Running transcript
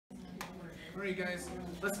Alright guys,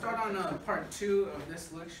 let's start on part 2 of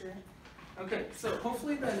this lecture. Okay, so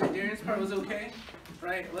hopefully the Cnidarians part was okay,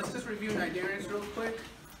 right? Let's just review Cnidarians real quick.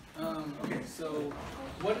 Okay, so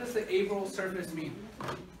what does the abral surface mean?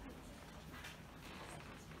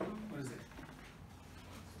 What is it?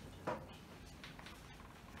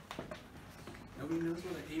 Nobody knows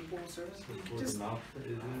what an abral surface means? Where the mouth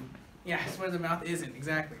isn't. Yeah, it's where the mouth isn't,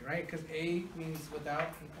 exactly, right? Because A means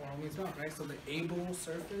without and oral means mouth, right? So the abral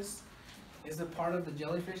surface is a part of the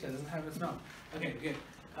jellyfish that doesn't have its mouth. Okay, good.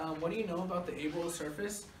 What do you know about the abral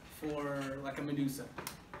surface for like a medusa?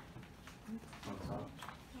 On top.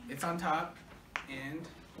 It's on top and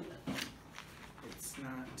it's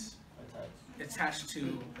not attached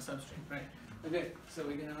to a substrate, right? Okay, so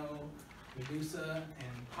we know medusa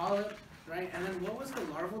and polyp, right? And then what was the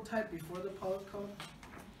larval type before the polyp called?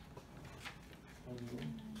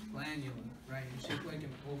 Glanula, right? It's shaped like an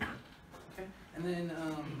oval. Okay, and then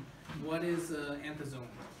what is anthozoan?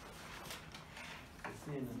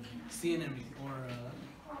 Sea-anemone or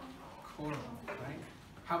coral, right?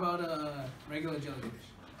 How about regular jellyfish?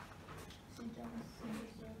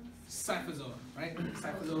 Cyphozoa, right?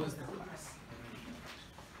 Cyphozoa is the class.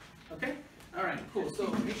 Okay? Alright, cool. So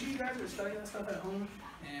make sure you guys are studying that stuff at home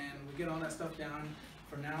and we get all that stuff down.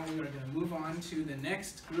 For now, we are going to move on to the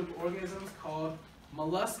next group of organisms called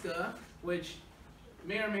Mollusca, which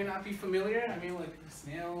may or may not be familiar. I mean, like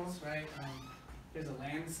snails, right? There's a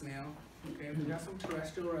land snail. Okay, we got some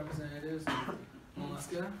terrestrial representatives of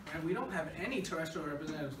Mollusca. Right? We don't have any terrestrial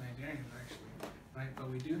representatives of Cnidarians, actually, right? But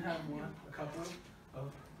we do have a couple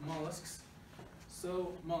of mollusks.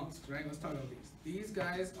 So mollusks, right? Let's talk about these. These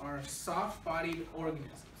guys are soft-bodied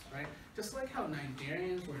organisms, right? Just like how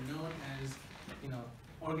Cnidarians were known as,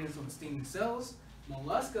 organisms with stinging cells,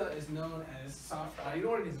 Mollusca is known as soft-bodied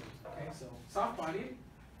organisms. Okay, so soft-bodied,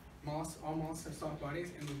 all mollusks have soft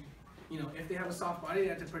bodies, and if they have a soft body, they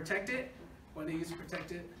have to protect it. What do they use to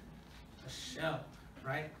protect it? A shell,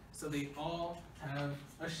 right? So they all have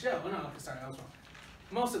a shell. Oh, no, sorry, I was wrong.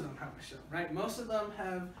 Most of them have a shell, right? Most of them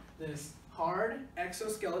have this hard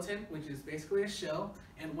exoskeleton, which is basically a shell.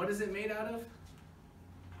 And what is it made out of?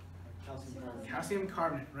 Calcium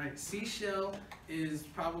carbonate, right? Seashell is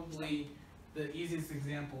probably the easiest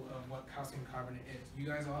example of what calcium carbonate is. You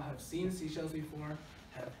guys all have seen seashells before,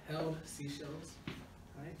 have held seashells,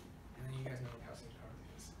 right? And then you guys know what calcium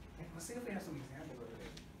carbonate is. Okay, let's see if we have some examples of it.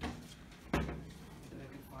 That I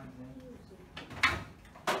can find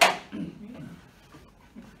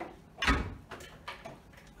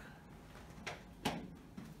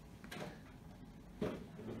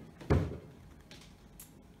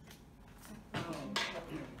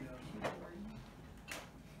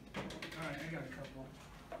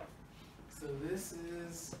this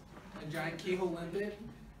is a giant keyhole limpet,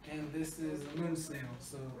 and this is a moon snail.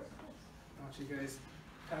 So I want you guys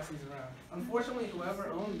to pass these around. Unfortunately, whoever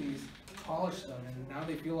owned these polished them, and now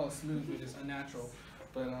they feel all smooth, which is unnatural.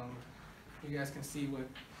 But you guys can see what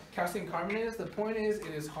calcium carbonate is. The point is,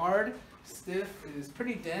 it is hard, stiff, it is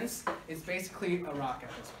pretty dense. It's basically a rock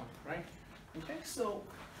at this point, right? Okay, so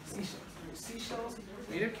seashells. Seashells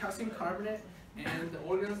made of calcium carbonate, and the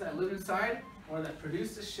organisms that live inside or that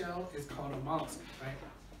produce the shell is called a mollusk, right?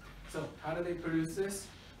 So how do they produce this?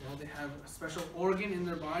 Well, they have a special organ in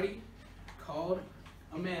their body called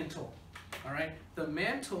a mantle, all right? The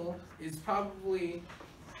mantle is probably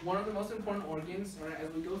one of the most important organs, all right? As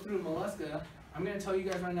we go through Mollusca, I'm gonna tell you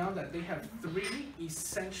guys right now that they have 3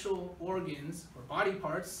 essential organs or body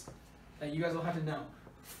parts that you guys will have to know.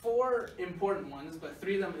 4 important ones, but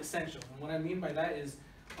 3 of them essential. And what I mean by that is,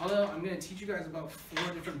 although I'm going to teach you guys about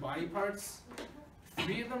 4 different body parts,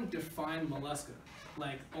 3 of them define Mollusca.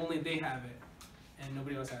 Like, only they have it, and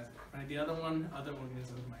nobody else has it. Right? The other one, other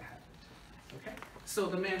organisms might have it. Okay? So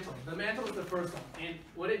the mantle. The mantle is the first one. And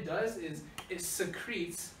what it does is, it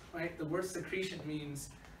secretes, right? The word secretion means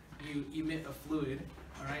you emit a fluid,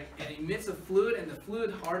 all right? It emits a fluid, and the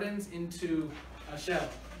fluid hardens into a shell.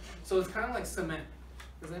 So it's kind of like cement.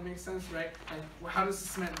 Does that make sense, right? Like, how does the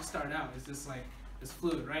cement start out? It's just like this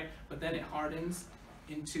fluid, right? But then it hardens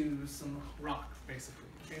into some rock, basically.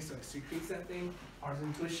 Okay, so it secretes that thing, hardens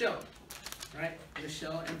into a shell, right? The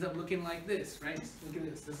shell ends up looking like this, right? Look at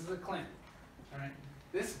this. This is a clam, all right?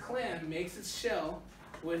 This clam makes its shell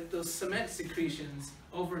with those cement secretions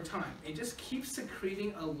over time. It just keeps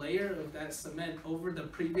secreting a layer of that cement over the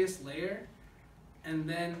previous layer, and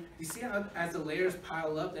then you see how as the layers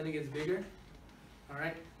pile up, then it gets bigger, all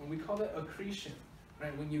right? And we call that accretion.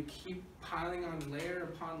 Right, when you keep piling on layer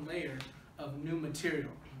upon layer of new material,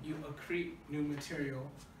 you accrete new material,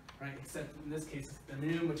 right? Except in this case, the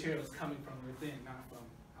new material is coming from within, not from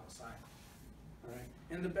outside. All right.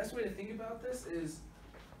 And the best way to think about this is,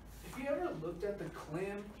 if you ever looked at the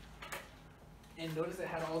clam and noticed it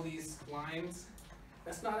had all these lines,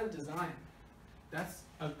 that's not a design. That's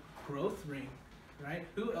a growth ring, right?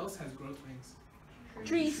 Who else has growth rings?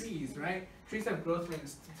 Trees. Trees, right? Trees have growth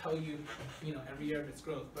rings to tell you, every year of its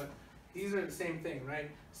growth. But these are the same thing,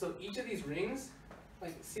 right? So each of these rings,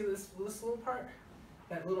 like, see this little part?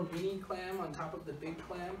 That little mini clam on top of the big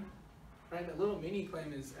clam, right? That little mini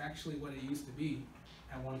clam is actually what it used to be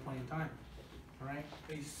at one point in time, all right?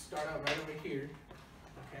 They start out right over here,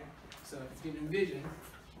 okay? So if you can envision,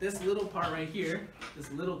 this little part right here,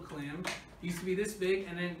 this little clam, used to be this big,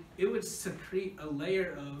 and then it would secrete a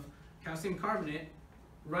layer of calcium carbonate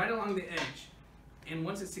right along the edge. And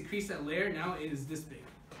once it secretes that layer, now it is this big.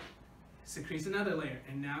 Secretes another layer,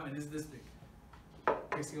 and now it is this big.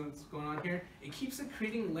 Okay, see what's going on here? It keeps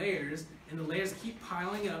accreting layers, and the layers keep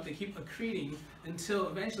piling up, they keep accreting until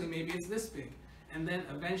eventually maybe it's this big. And then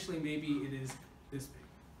eventually maybe it is this big.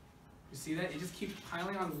 You see that? It just keeps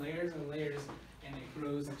piling on layers and layers, and it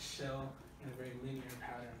grows its shell in a very linear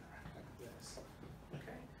pattern like this.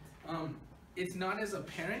 Okay? It's not as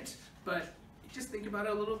apparent, but just think about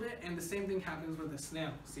it a little bit, and the same thing happens with the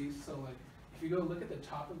snail. See? So like, if you go look at the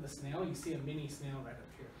top of the snail, you see a mini snail right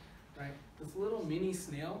up here. Right? This little mini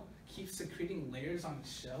snail keeps secreting layers on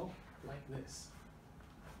its shell like this.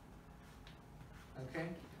 Okay?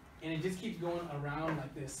 And it just keeps going around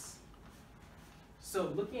like this.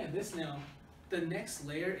 So looking at this now, the next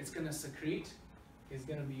layer it's going to secrete is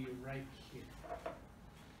going to be right here.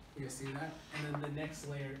 You guys see that? And then the next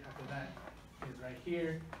layer after that is right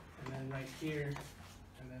here, and then right here,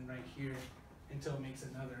 and then right here, until it makes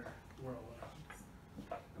another whirl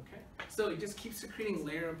around. Okay? So it just keeps secreting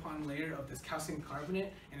layer upon layer of this calcium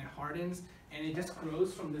carbonate, and it hardens, and it just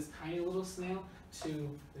grows from this tiny little snail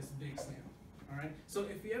to this big snail. All right? So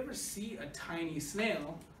if you ever see a tiny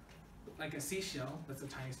snail, like a seashell, that's a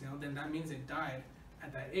tiny snail, then that means it died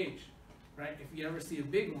at that age. Right? If you ever see a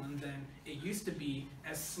big one, then it used to be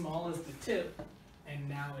as small as the tip, and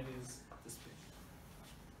now it is this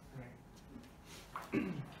big.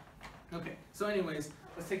 Right? Okay, so anyways,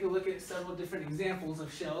 let's take a look at several different examples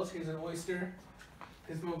of shells. Here's an oyster,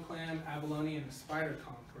 pismo clam, abalone, and a spider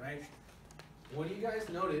conch, right? What do you guys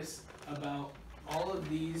notice about all of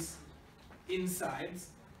these insides,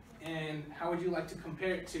 and how would you like to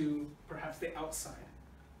compare it to perhaps the outside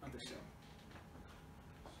of the shell?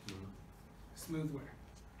 Smooth where?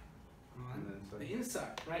 On the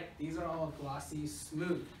inside, right? These are all glossy,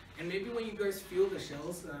 smooth. And maybe when you guys feel the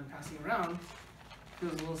shells that I'm passing around, it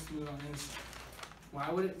feels a little smooth on the inside.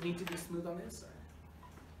 Why would it need to be smooth on the inside?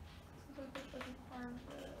 So it doesn't harm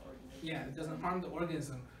the organism. Yeah, it doesn't harm the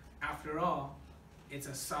organism. After all, it's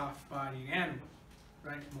a soft-bodied animal,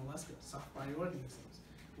 right? Mollusca, soft-bodied organisms.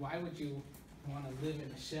 Why would you want to live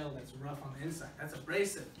in a shell that's rough on the inside? That's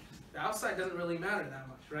abrasive. The outside doesn't really matter that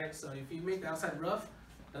much, right? So if you make the outside rough,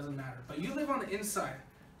 doesn't matter. But you live on the inside,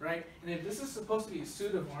 right? And if this is supposed to be a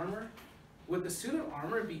suit of armor, would the suit of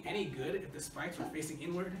armor be any good if the spikes were facing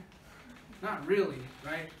inward? Not really,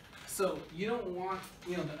 right? So you don't want,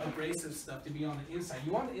 the abrasive stuff to be on the inside.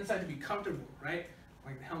 You want the inside to be comfortable, right?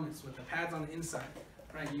 Like the helmets with the pads on the inside,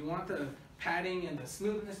 right? You want the padding and the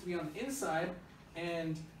smoothness to be on the inside,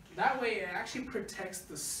 and that way it actually protects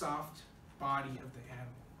the soft body of the animal.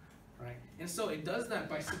 Right? And so it does that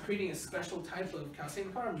by secreting a special type of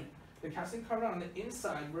calcium carbonate. The calcium carbonate on the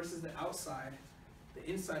inside versus the outside, the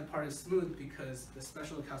inside part is smooth because the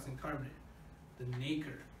special calcium carbonate, the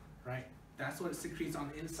nacre, right? That's what it secretes on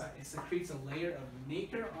the inside. It secretes a layer of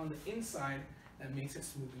nacre on the inside that makes it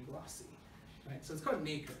smooth and glossy, right? So it's called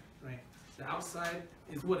nacre, right? The outside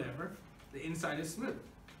is whatever, the inside is smooth,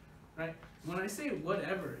 right? When I say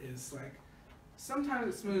whatever, is like, sometimes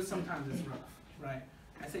it's smooth, sometimes it's rough, right?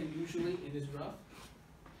 I say usually it is rough,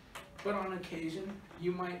 but on occasion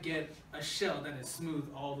you might get a shell that is smooth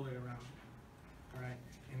all the way around. All right,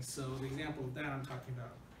 and so the example of that I'm talking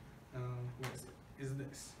about, what is it? Is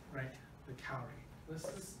this, right? The cowrie. This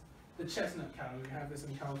is the chestnut cowrie. We have this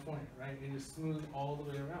in California, right? It is smooth all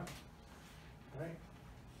the way around. Right?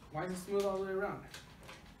 Why is it smooth all the way around?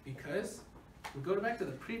 Because we go back to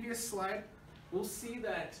the previous slide. We'll see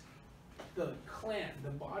that the clam,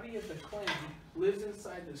 the body of the clam, lives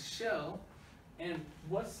inside the shell, and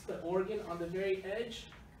what's the organ on the very edge?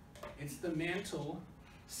 It's the mantle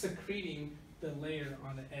secreting the layer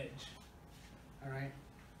on the edge. All right?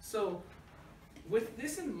 So with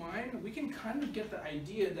this in mind, we can kind of get the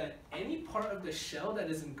idea that any part of the shell that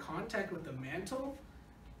is in contact with the mantle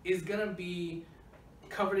is going to be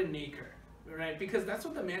covered in nacre, right? Because that's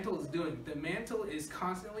what the mantle is doing. The mantle is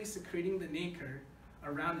constantly secreting the nacre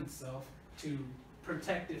around itself to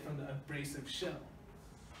protect it from the abrasive shell.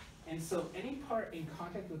 And so any part in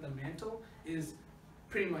contact with the mantle is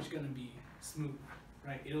pretty much going to be smooth,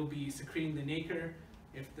 right? It'll be secreting the nacre.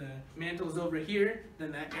 If the mantle is over here,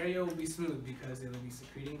 then that area will be smooth because it'll be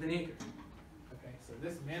secreting the nacre. Okay, so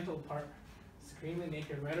this mantle part, secreting the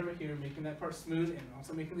nacre right over here, making that part smooth and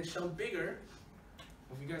also making the shell bigger.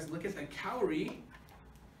 If you guys look at the cowrie,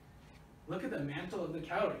 look at the mantle of the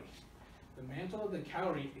cowrie. The mantle of the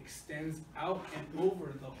cowrie extends out and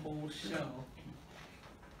over the whole shell,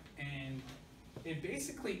 and it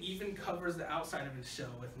basically even covers the outside of its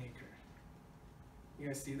shell with nacre. You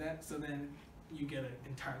guys see that? So then you get an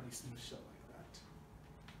entirely smooth shell like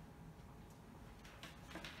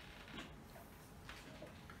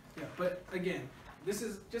that. Yeah, but again, this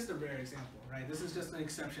is just a rare example, right? This is just an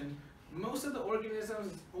exception. Most of the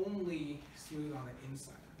organisms is only smooth on the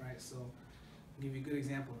inside, right? So I'll give you a good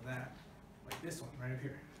example of that, like this one right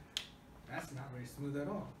here. That's not very smooth at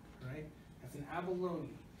all, right? That's an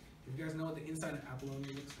abalone. You guys know what the inside of abalone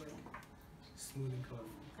looks like? Smooth and colorful.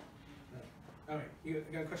 All right, you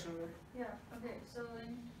got a question over there? Yeah, okay, so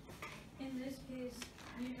in this case,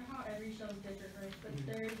 you know how every shell is different, right? But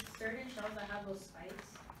there's certain shells that have those spikes.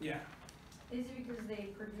 Yeah. Is it because they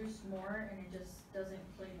produce more and it just doesn't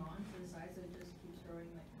cling on to the side, so it just keeps growing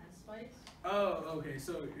like as spikes? Oh, okay,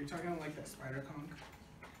 so you're talking like that spider conch?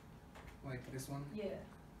 Like this one? Yeah.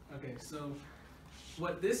 Okay, so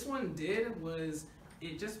what this one did was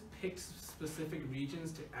it just picked specific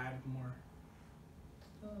regions to add more.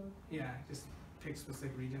 Yeah, just pick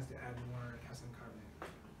specific regions to add more calcium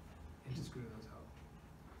carbonate and just grew those out.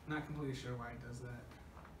 Not completely sure why it does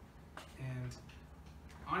that. And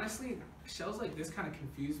honestly, shells like this kind of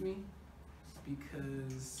confuse me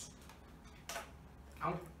because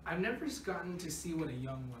I've never just gotten to see what a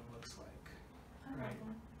young one looks like. Right?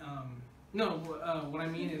 No, what I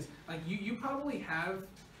mean is like you probably have,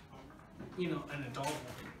 you know, an adult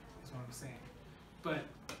one is what I'm saying, but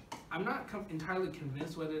I'm not entirely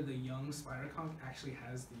convinced whether the young spider conch actually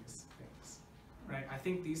has these things, right? I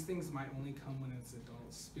think these things might only come when it's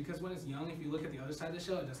adults, because when it's young, if you look at the other side of the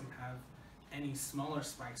shell, it doesn't have any smaller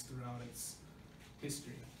spikes throughout its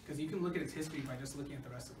history, because you can look at its history by just looking at the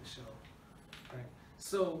rest of the shell, right?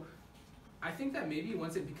 So I think that maybe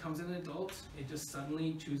once it becomes an adult, it just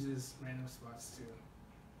suddenly chooses random spots to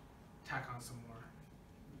tack on some more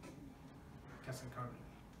calcium carbonate.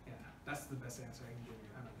 Yeah, that's the best answer I can give you.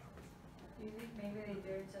 I don't know. Do you think maybe they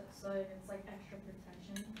do it so it's like extra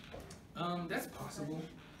protection? That's possible.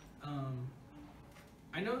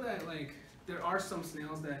 I know that like there are some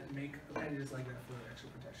snails that make appendages like that for extra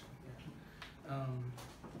protection. Yeah.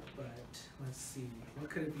 But let's see, what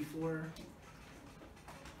could it be for?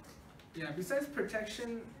 Yeah, besides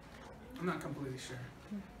protection, I'm not completely sure.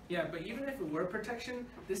 Yeah, but even if it were protection,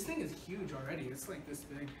 this thing is huge already. It's like this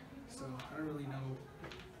big, so I don't really know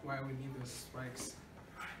why we need those spikes.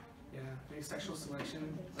 Yeah, maybe sexual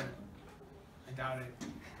selection, but I doubt it,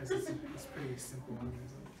 because it's pretty simple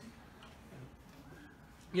organism.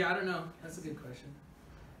 Yeah, I don't know. That's a good question.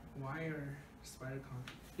 Why are spider conch?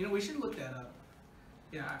 You know, we should look that up.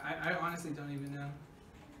 Yeah, I honestly don't even know.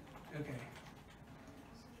 Okay.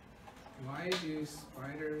 Why do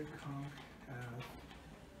spider conch have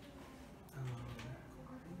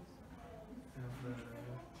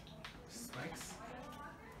spikes?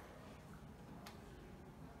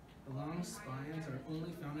 The long spines are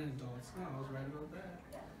only found in adults. Oh, I was right about that.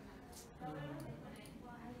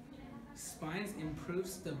 Spines improve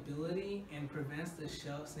stability and prevents the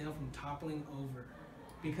snail from toppling over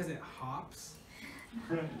because it hops.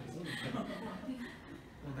 Well,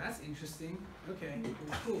 that's interesting. Okay,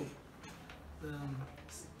 well, cool.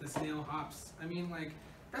 The snail hops. I mean, like,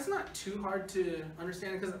 that's not too hard to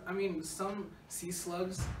understand, because I mean, some sea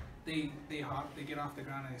slugs, they hop, they get off the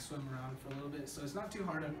ground and they swim around for a little bit, so it's not too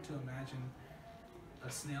hard to imagine a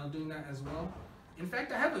snail doing that as well. In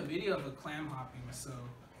fact, I have a video of a clam hopping, so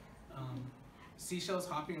seashells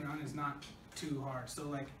hopping around is not too hard. So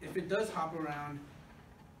like, if it does hop around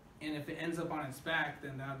and if it ends up on its back,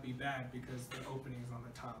 then that would be bad because the opening is on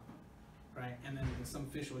the top, right? And then some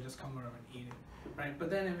fish will just come over and eat it, right? But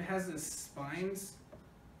then if it has the spines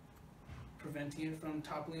preventing it from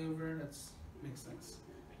toppling over, that makes sense.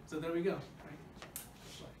 So there we go,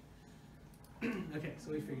 right? Okay,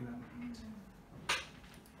 so we figured that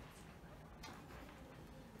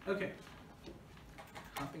out. Okay,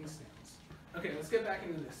 hopping snails. Okay, let's get back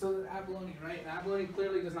into this. So the abalone, right? The abalone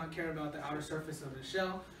clearly does not care about the outer surface of the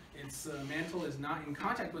shell. Its mantle is not in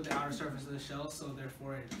contact with the outer surface of the shell, so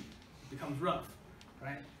therefore it becomes rough,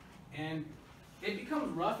 right? And it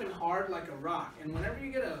becomes rough and hard like a rock. And whenever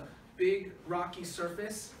you get a big rocky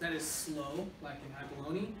surface that is slow, like in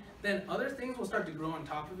abalone, then other things will start to grow on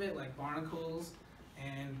top of it, like barnacles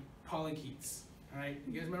and polychaetes. Alright,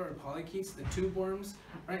 you guys remember polychaetes, the tube worms?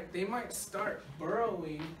 Right, they might start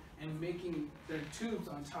burrowing and making their tubes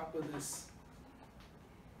on top of this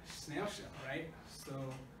snail shell, right? So,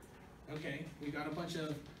 okay, we got a bunch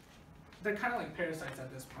of, they're kind of like parasites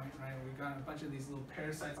at this point, right? We got a bunch of these little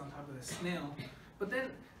parasites on top of the snail. But then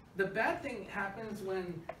the bad thing happens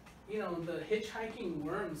when, you know, the hitchhiking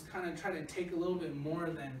worms kind of try to take a little bit more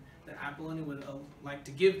than the abalone would like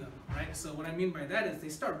to give them, right? So what I mean by that is they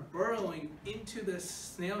start burrowing into the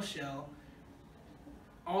snail shell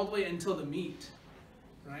all the way until the meat,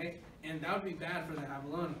 right? And that would be bad for the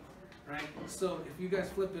abalone, right? So if you guys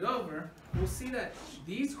flip it over, we'll see that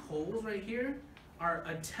these holes right here are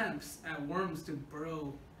attempts at worms to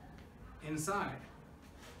burrow inside,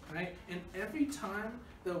 right? And every time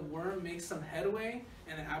the worm makes some headway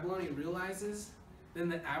and the abalone realizes, then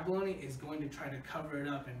the abalone is going to try to cover it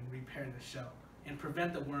up and repair the shell and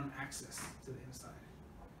prevent the worm access to the inside.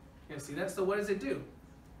 You guys see that? So what does it do?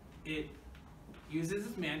 It uses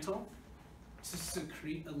its mantle to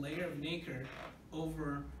secrete a layer of nacre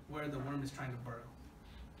over where the worm is trying to burrow.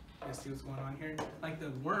 You guys see what's going on here? Like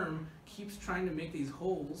the worm keeps trying to make these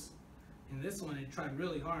holes. In this one, it tried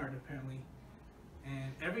really hard, apparently.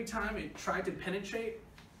 And every time it tried to penetrate,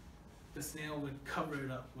 the snail would cover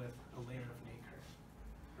it up with a layer of nacre,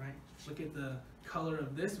 right? Look at the color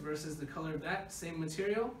of this versus the color of that, same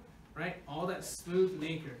material, right? All that smooth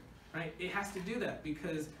nacre, right? It has to do that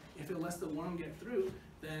because if it lets the worm get through,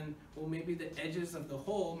 then, well, maybe the edges of the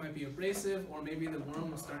hole might be abrasive, or maybe the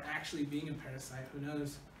worm will start actually being a parasite, who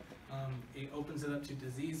knows? It opens it up to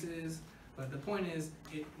diseases, but the point is,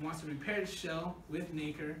 it wants to repair its shell with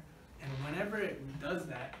nacre, and whenever it does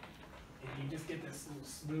that, you just get this little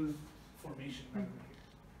smooth formation right over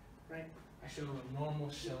here, right? I show a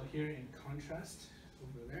normal shell here in contrast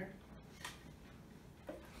over there.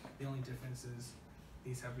 The only difference is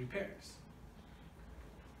these have repairs.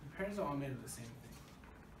 Repairs are all made of the same thing,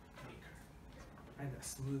 nacre, right? That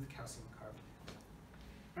smooth calcium carbonate.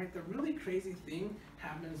 Right, the really crazy thing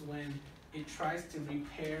happens when it tries to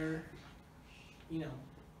repair, you know,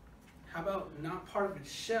 how about not part of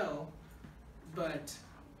its shell, but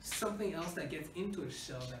something else that gets into its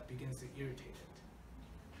shell that begins to irritate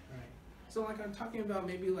it. Right. So like I'm talking about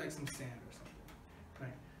maybe like some sand or something.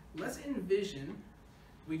 Right. Let's envision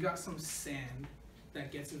we got some sand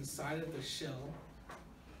that gets inside of the shell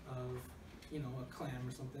of, you know, a clam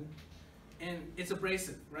or something. And it's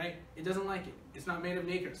abrasive, right? It doesn't like it. It's not made of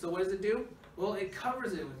nacre. So what does it do? Well, it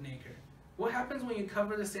covers it with nacre. What happens when you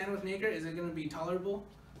cover the sand with nacre? Is it going to be tolerable?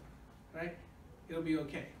 Right? It'll be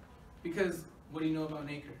okay. Because what do you know about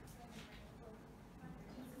nacre?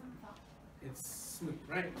 It's smooth,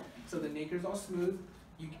 right? So the nacre's all smooth,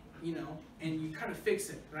 you know, and you kind of fix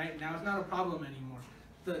it, right? Now it's not a problem anymore.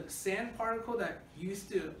 The sand particle that used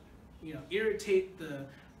to, you know, irritate the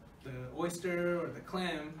oyster or the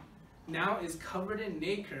clam now is covered in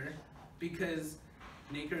nacre because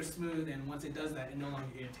nacre is smooth, and once it does that, it no longer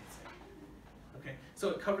irritates it. Okay, so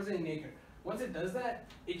it covers it in nacre. Once it does that,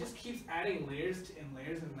 it just keeps adding layers and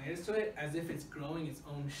layers and layers to it as if it's growing its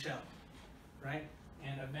own shell, right?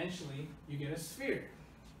 And eventually, you get a sphere.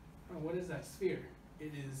 Oh, what is that sphere?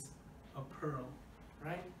 It is a pearl,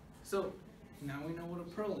 right? So now we know what a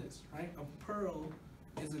pearl is, right? A pearl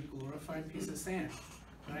is a glorified piece of sand,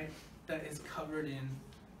 right? That is covered in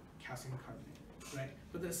calcium carbonate, right?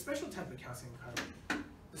 But the special type of calcium carbonate,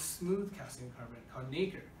 the smooth calcium carbonate called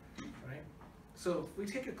nacre, right? So if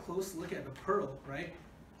we take a close look at the pearl, right?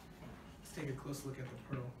 Let's take a close look at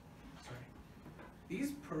the pearl. Sorry.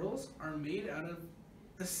 These pearls are made out of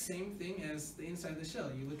the same thing as the inside of the shell.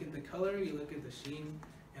 You look at the color, you look at the sheen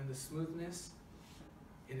and the smoothness,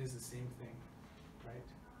 it is the same thing, right?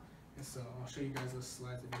 And so I'll show you guys those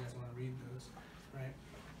slides if you guys want to read those, right?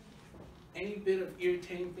 Any bit of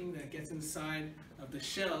irritating thing that gets inside of the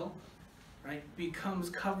shell, right, becomes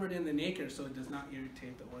covered in the nacre so it does not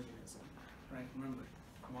irritate the organism, right? Remember,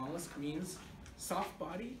 mollusk means soft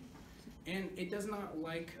body, and it does not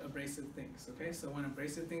like abrasive things, okay? So when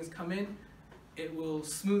abrasive things come in, it will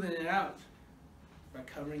smoothen it out by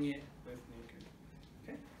covering it with nacre,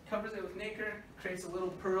 okay? Covers it with nacre, creates a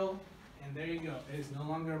little pearl, and there you go. It is no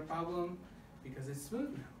longer a problem because it's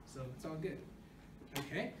smooth now, so it's all good.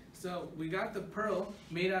 Okay, so we got the pearl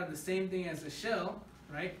made out of the same thing as the shell,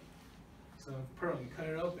 right? So pearl, you cut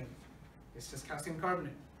it open. It's just calcium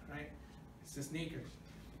carbonate, right? It's just nacre.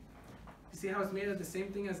 You see how it's made of the same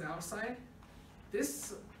thing as the outside?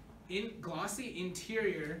 This glossy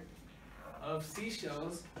interior of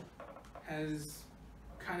seashells has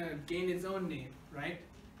kind of gained its own name, right?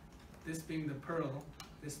 This being the pearl,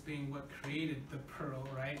 this being what created the pearl,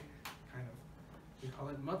 right? Kind of, we call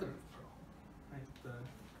it mother of pearl, right?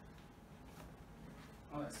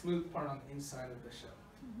 All that smooth part on the inside of the shell.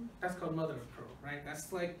 That's called mother of pearl, right?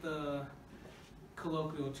 That's like the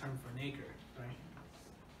colloquial term for nacre,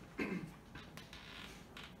 right?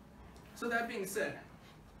 So that being said,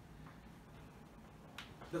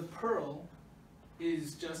 the pearl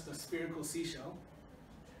is just a spherical seashell,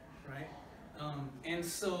 right? And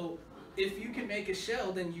so if you can make a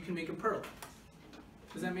shell, then you can make a pearl.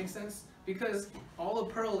 Does that make sense? Because all a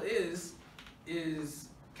pearl is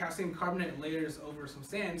calcium carbonate layers over some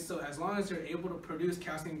sand. So as long as you're able to produce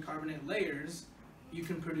calcium carbonate layers, you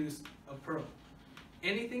can produce a pearl.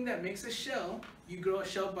 Anything that makes a shell, you grow a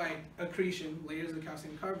shell by accretion, layers of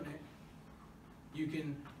calcium carbonate. You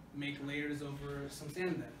can make layers over some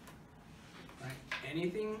sand then, right?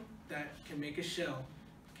 Anything that can make a shell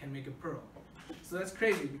can make a pearl. So that's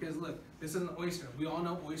crazy because look, this is an oyster. We all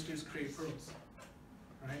know oysters create pearls,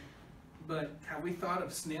 right? But have we thought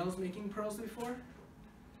of snails making pearls before?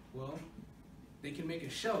 Well, they can make a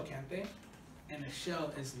shell, can't they? And a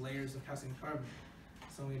shell is layers of calcium carbonate.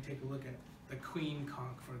 So when we take a look at the queen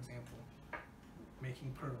conch, for example,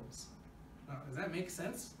 making pearls. Does that make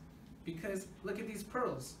sense? Because look at these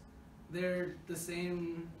pearls. They're the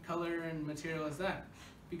same color and material as that.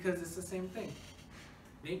 Because it's the same thing.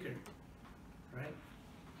 Nacre, right?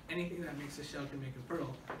 Anything that makes a shell can make a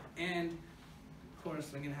pearl. And of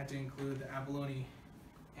course, I'm gonna have to include the abalone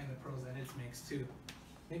and the pearls that it makes too.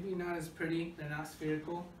 Maybe not as pretty, they're not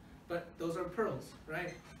spherical, but those are pearls,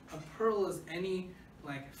 right? A pearl is any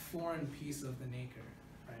like foreign piece of the nacre,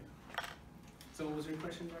 right? So what was your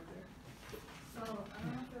question back there? So, I don't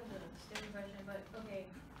know if it was a stupid question, but okay.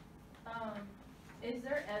 Is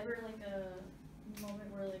there ever like a moment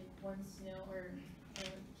where like one snail or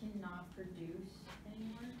cannot produce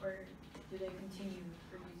anymore, or do they continue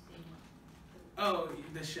producing? Oh,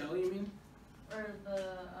 the shell you mean? Or the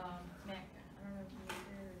I don't know if you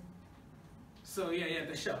So yeah,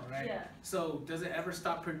 the shell, right? Yeah. So does it ever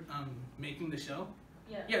stop making the shell?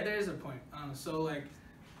 Yeah. Yeah, there is a point. So like,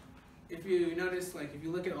 if you notice, like if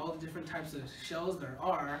you look at all the different types of shells there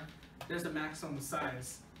are, there's a maximum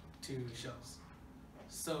size to shells.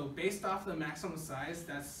 So based off the maximum size,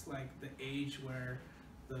 that's like the age where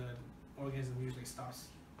the organism usually stops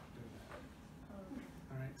doing that.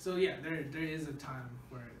 Oh. All right. So yeah, there is a time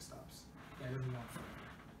where it stops. Yeah, it doesn't go on forever.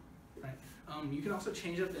 Right. You can also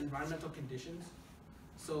change up the environmental conditions.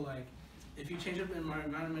 So like, if you change up the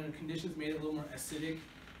environmental conditions, made it a little more acidic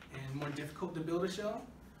and more difficult to build a shell,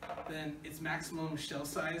 then its maximum shell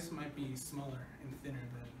size might be smaller and thinner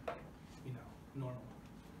than, normal.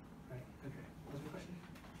 Right? Okay. What was your question?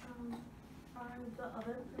 Are the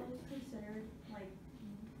other pearls considered like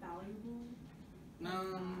valuable?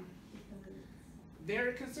 Because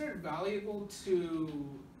They're considered valuable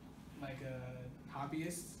to like a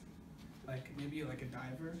hobbyist, like maybe like a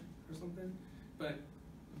diver or something, but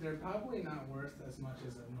they're probably not worth as much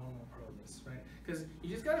as a normal pearl is, right? Because you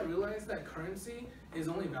just gotta realize that currency is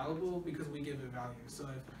only valuable because we give it value. So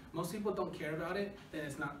if most people don't care about it, then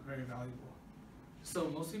it's not very valuable. So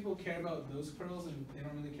most people care about those pearls and they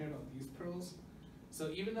don't really care about these pearls. So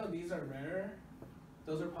even though these are rarer,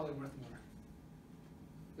 those are probably worth more.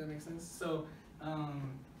 Does that make sense? So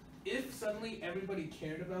if suddenly everybody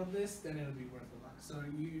cared about this, then it would be worth a lot. So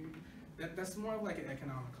that's more of like an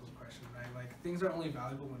economical question, right? Like things are only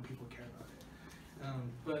valuable when people care about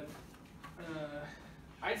it.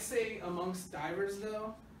 I'd say amongst divers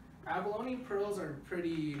though, abalone pearls are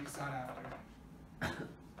pretty sought after.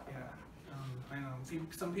 I know.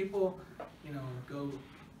 Some people, go,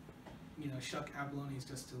 shuck abalones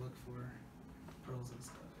just to look for pearls and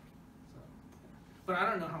stuff. So, but I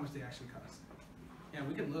don't know how much they actually cost. Yeah,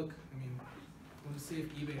 we can look. I mean, we'll see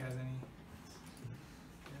if eBay has any.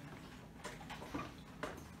 Yeah.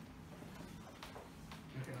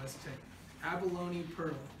 Okay, let's check. Abalone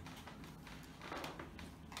pearl.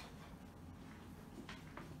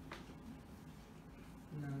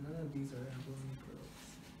 No, none of these are abalone pearls.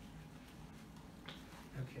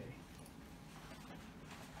 Okay.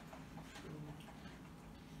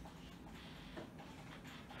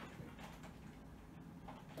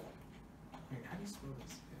 Wait, how do you spell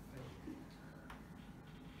this?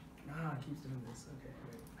 It keeps doing this. Okay,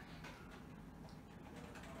 wait.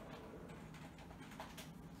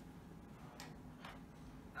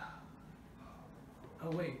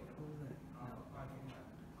 Oh wait, what was that? No,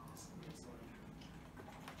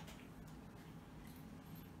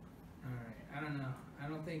 Alright, I don't know. I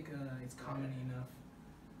don't think it's common enough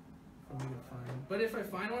for me to find. But if I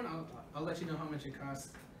find one, I'll let you know how much it costs.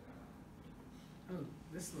 Oh,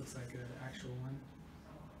 this looks like an actual one.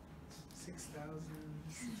 6,000.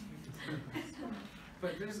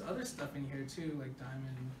 But there's other stuff in here too, like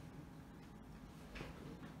diamond.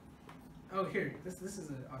 Oh, here. This is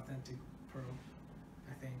an authentic pearl,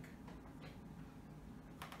 I think.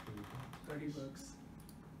 30 bucks.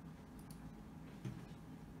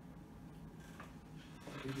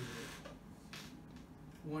 How big is it?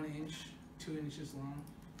 1 inch, 2 inches long.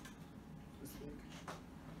 This big.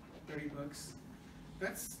 30 bucks.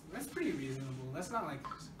 That's pretty reasonable. That's not like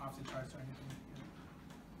off the charts or anything.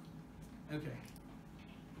 Yeah. Okay.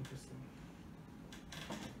 Interesting.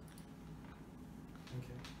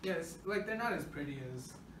 Okay. Yeah, it's like they're not as pretty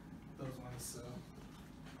as those ones, so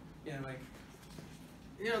yeah, like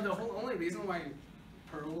the whole only reason why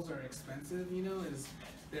pearls are expensive, is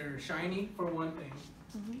they're shiny for one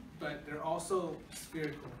thing, but they're also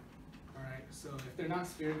spherical. Alright, so if they're not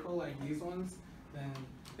spherical like these ones, then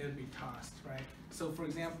they would be tossed, right? So for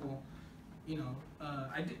example,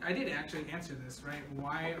 I did actually answer this, right?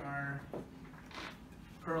 Why are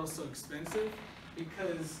pearls so expensive?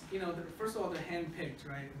 Because, first of all, they're hand-picked,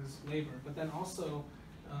 right? There's labor. But then also,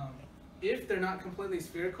 if they're not completely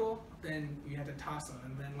spherical, then you have to toss them.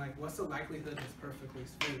 And then, what's the likelihood it's perfectly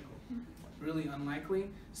spherical? Really unlikely.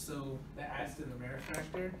 So that adds to the rare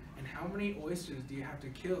factor. And how many oysters do you have to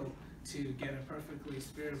kill to get a perfectly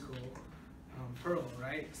spherical pearl,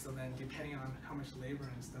 right? So then, depending on how much labor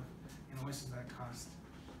and stuff and oysters that cost,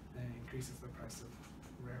 then it increases the price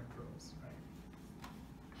of rare pearls,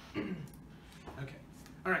 right? Okay.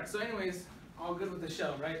 All right. So, anyways, all good with the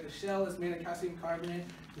shell, right? The shell is made of calcium carbonate.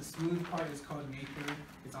 The smooth part is called nacre.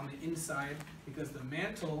 It's on the inside because the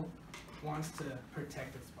mantle wants to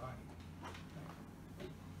protect its body.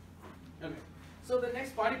 Okay. So the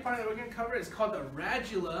next body part that we're going to cover is called the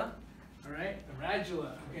radula. All right. The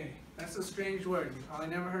radula. Okay. That's a strange word. You probably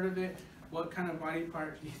never heard of it. What kind of body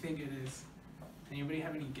part do you think it is? Anybody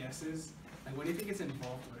have any guesses? What do you think it's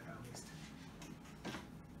involved with, at least?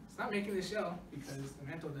 It's not making the shell because the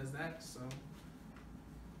mantle does that. So,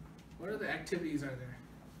 what other activities are there?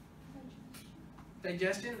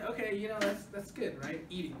 Digestion. Okay, that's good, right?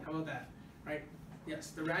 Eating. How about that? Right?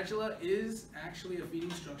 Yes, the radula is actually a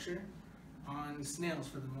feeding structure on snails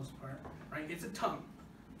for the most part. Right? It's a tongue.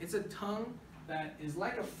 It's a tongue that is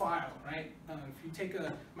like a file, right? If you take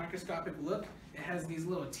a microscopic look, it has these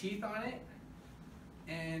little teeth on it,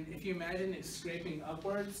 and if you imagine it scraping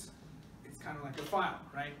upwards, it's kind of like a file,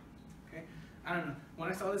 right? Okay. I don't know. When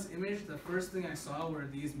I saw this image, the first thing I saw were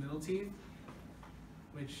these middle teeth,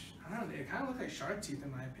 which I don't know. It kind of look like shark teeth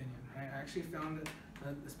in my opinion, right? I actually found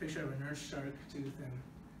this picture of a nurse shark tooth, and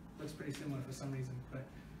it looks pretty similar for some reason. But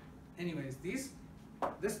anyways,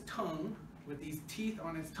 this tongue with these teeth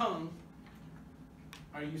on its tongue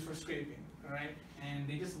are used for scraping, all right? And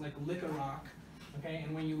they just lick a rock, okay?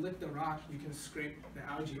 And when you lick the rock, you can scrape the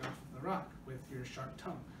algae off of the rock with your sharp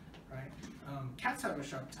tongue, right? Cats have a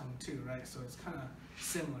sharp tongue too, right? So it's kind of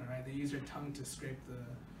similar, right? They use their tongue to scrape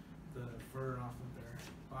the fur off of their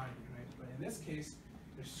body, right? But in this case,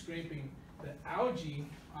 they're scraping the algae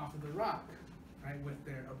off of the rock, right, with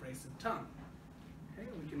their abrasive tongue. Okay,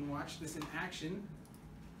 we can watch this in action.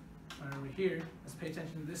 Right over here, let's pay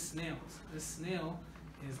attention to this snail. This snail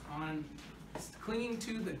is it's clinging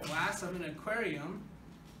to the glass of an aquarium,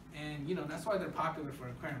 and that's why they're popular for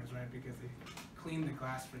aquariums, right? Because they clean the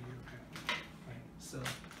glass for you, apparently. Right? So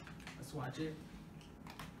let's watch it.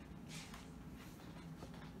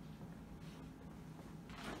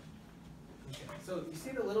 Okay, so you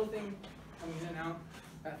see the little thing coming in and out?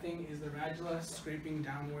 That thing is the radula scraping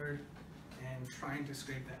downward and trying to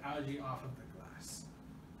scrape the algae off of the glass.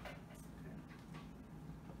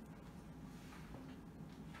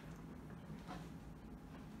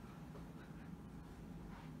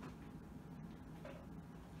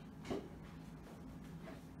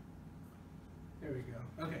 There we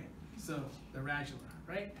go. Okay, so the radula,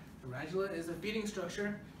 right? The radula is a feeding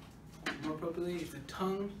structure. More appropriately, it's a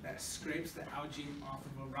tongue that scrapes the algae off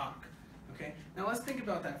of a rock. Okay, now let's think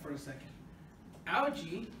about that for a second.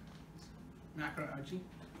 Algae, macroalgae,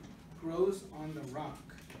 grows on the rock.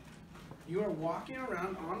 You are walking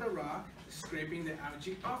around on the rock, scraping the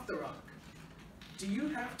algae off the rock. Do you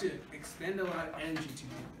have to expend a lot of energy to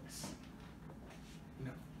do this?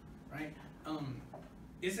 No, right?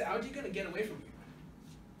 Is the algae going to get away from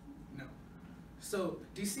you? No. So,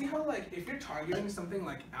 do you see how, if you're targeting something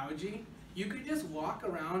like algae, you could just walk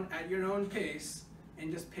around at your own pace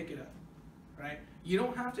and just pick it up, right? You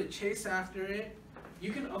don't have to chase after it.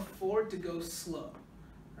 You can afford to go slow,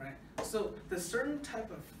 right? So, the certain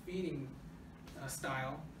type of feeding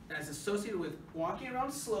style that's associated with walking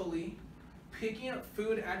around slowly, picking up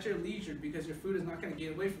food at your leisure because your food is not going to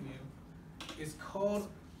get away from you, is called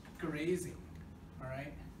grazing. All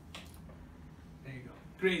right? There you go.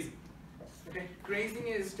 Grazing. Okay? Grazing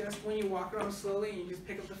is just when you walk around slowly and you just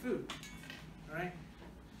pick up the food. All right?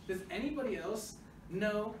 Does anybody else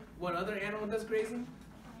know what other animal does grazing?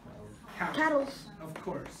 Cows. Cattle. Of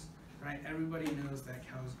course. Right? Everybody knows that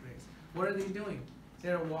cows graze. What are they doing?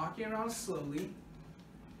 They're walking around slowly,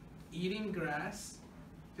 eating grass,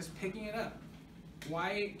 just picking it up.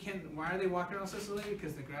 Why are they walking around so slowly?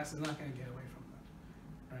 Because the grass is not going to get away from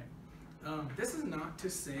them. Right? This is not to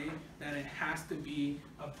say that it has to be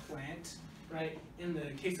a plant, right? In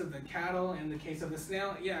the case of the cattle, in the case of the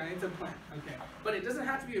snail, yeah, it's a plant, okay. But it doesn't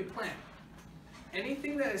have to be a plant.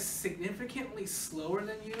 Anything that is significantly slower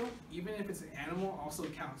than you, even if it's an animal, also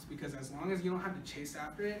counts, because as long as you don't have to chase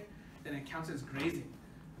after it, then it counts as grazing.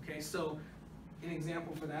 Okay, so an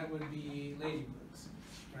example for that would be ladybugs,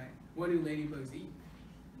 right? What do ladybugs eat?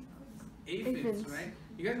 Aphids, right?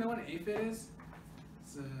 You guys know what an aphid is?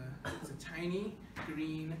 It's a tiny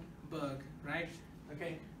green bug, right?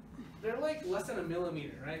 Okay, they're like less than a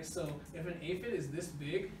millimeter, right? So if an aphid is this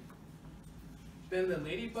big, then the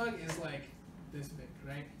ladybug is like this big,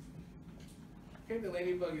 right? Okay, the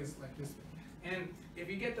ladybug is like this big. And if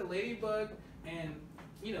you get the ladybug and,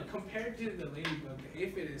 you know, compared to the ladybug, the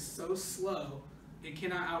aphid is so slow, it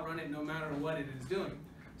cannot outrun it no matter what it is doing.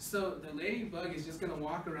 So the ladybug is just gonna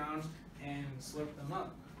walk around and slurp them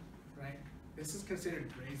up, right? This is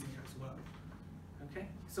considered grazing as well, okay?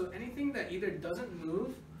 So anything that either doesn't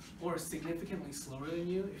move or is significantly slower than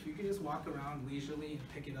you, if you can just walk around leisurely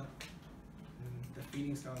and pick it up, the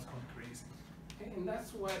feeding style is called grazing. Okay, and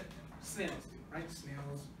that's what snails do, right?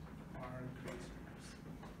 Snails are grazers.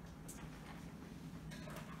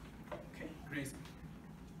 Okay, grazing.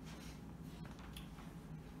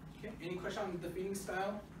 Okay, any question on the feeding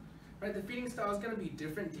style? Right, the feeding style is going to be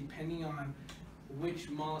different depending on which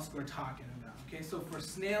mollusk we're talking about. Okay, so for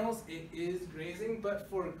snails, it is grazing, but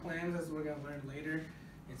for clams, as we're going to learn later,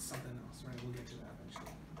 it's something else, right? We'll get to that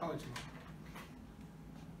eventually. Probably tomorrow.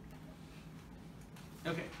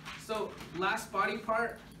 Okay, so last body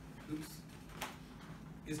part,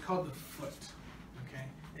 is called the foot. Okay,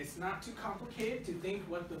 it's not too complicated to think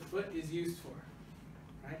what the foot is used for,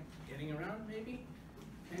 right? Getting around, maybe.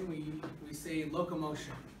 Okay, we say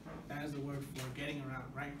locomotion. That is the word for getting around,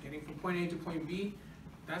 right? Getting from point A to point B.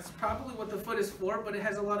 That's probably what the foot is for, but it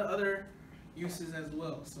has a lot of other uses as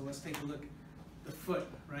well. So let's take a look. The foot,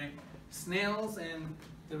 right? Snails and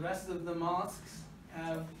the rest of the mollusks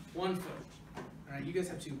have one foot. All right, you guys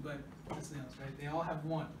have two, but the snails, right? They all have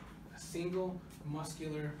one, a single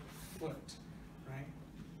muscular foot, right?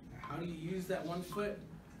 Now, how do you use that one foot?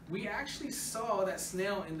 We actually saw that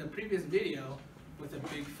snail in the previous video with a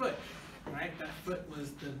big foot, right? That foot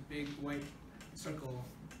was the big white circle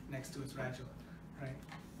next to its radula, right?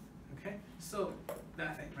 Okay, so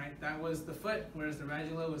that thing, right? That was the foot, whereas the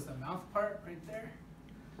radula was the mouth part right there.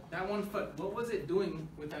 That one foot, what was it doing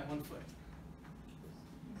with that one foot?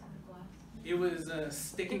 It was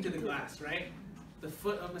sticking to the glass, right? The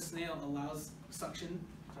foot of a snail allows suction,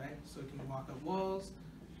 right? So it can walk up walls,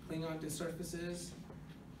 cling onto surfaces,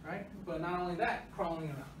 right? But not only that, crawling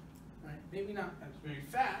around, right? Maybe not very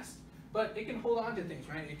fast, but it can hold on to things,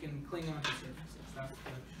 right? It can cling onto surfaces. That's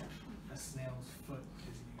what a snail's foot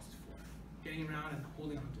is used for. Getting around and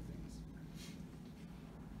holding on to things.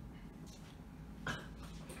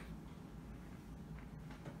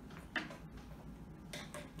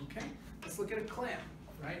 Okay, let's look at a clam,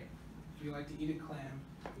 right? If you like to eat a clam,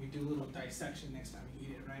 you do a little dissection next time you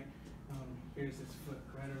eat it, right? Here's its foot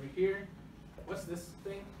right over here. What's this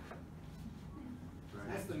thing?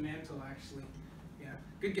 That's the mantle, actually. Yeah,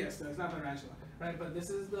 good guess though, it's not the radula, right? But this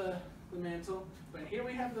is the mantle. But here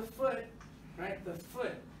we have the foot, right? The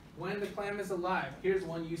foot. When the clam is alive, here's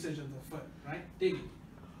one usage of the foot, right? Digging.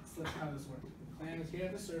 Let's look how this works. The clam is here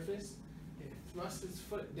at the surface. It thrusts its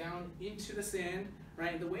foot down into the sand,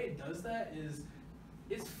 right? The way it does that is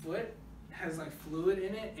its foot has like fluid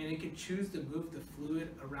in it, and it can choose to move the fluid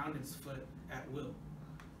around its foot at will.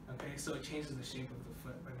 Okay, so it changes the shape of the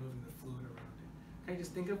foot by moving the fluid around it. Okay,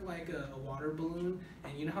 just think of like a water balloon,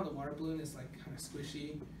 and you know how the water balloon is like kind of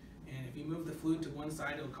squishy, and if you move the fluid to one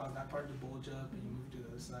side, it'll cause that part to bulge up, and you move to the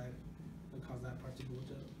other side, it'll cause that part to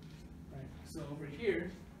bulge up. Right. So over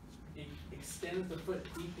here, it extends the foot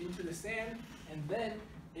deep into the sand, and then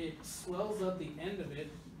it swells up the end of it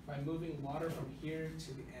by moving water from here to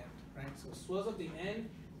the end. Right. So it swells up the end,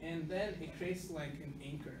 and then it creates like an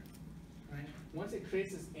anchor. Right. Once it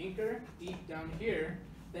creates this anchor deep down here,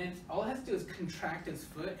 then all it has to do is contract its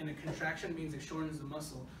foot, and a contraction means it shortens the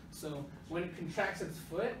muscle. So when it contracts its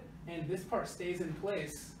foot and this part stays in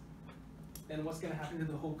place, then what's going to happen to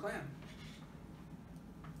the whole clam?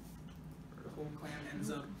 The whole clam ends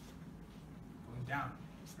up going down,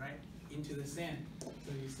 right, into the sand. So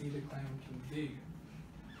you see the clam can dig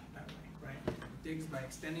that way, right? It digs by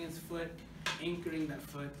extending its foot, anchoring that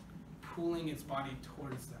foot, pulling its body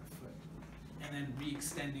towards that foot, and then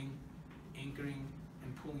re-extending, anchoring,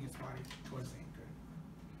 and pulling its body towards the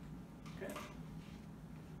anchor. Okay?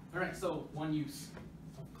 Alright, so one use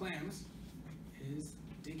of clams is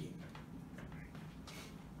digging.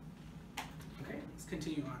 Okay, let's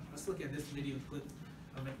continue on. Let's look at this video clip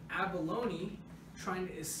of an abalone trying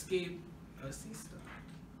to escape a sea star.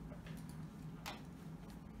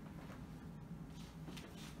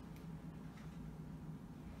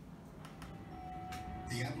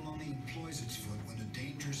 The abalone employs its foot when a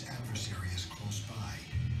dangerous adversary is close by,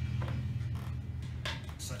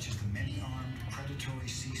 such as the many-armed predatory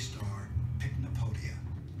sea star Pycnopodia.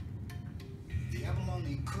 The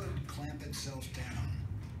abalone could clamp itself down,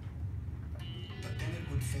 but then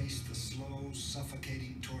it would face the slow,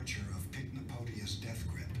 suffocating torture of Pycnopodia's death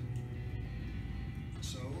grip.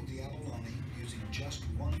 So the abalone, using just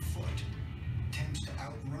one foot, attempts to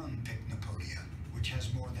outrun Pycnopodia, which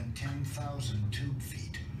has more than 10,000 tube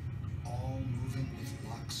feet, all moving with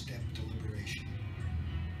lockstep deliberation.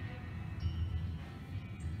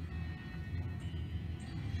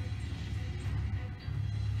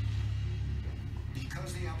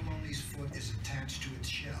 Because the abalone's foot is attached to its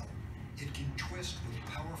shell, it can twist with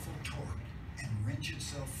powerful torque and wrench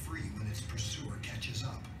itself free when its pursuer catches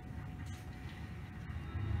up.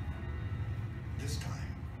 This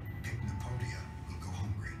time, Pycnopodia will go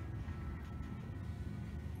hungry.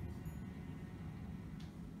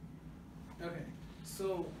 Okay,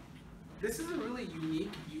 so this is a really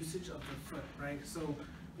unique usage of the foot, right? So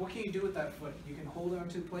what can you do with that foot? You can hold it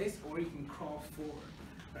onto place, or you can crawl forward,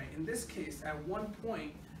 right? In this case, at one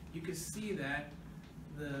point, you could see that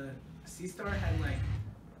the sea star had like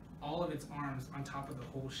all of its arms on top of the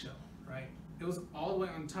whole shell, right? It was all the way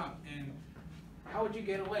on top, and how would you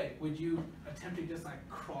get away? Would you attempt to just like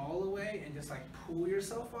crawl away and just like pull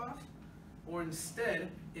yourself off? Or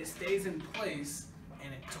instead, it stays in place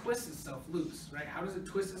and it twists itself loose, right? How does it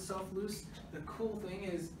twist itself loose? The cool thing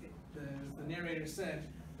is, as the narrator said,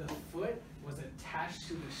 the foot was attached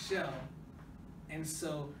to the shell. And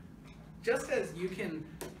so just as you can,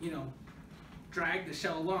 drag the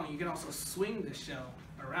shell along, you can also swing the shell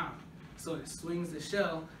around. So it swings the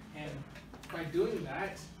shell, and by doing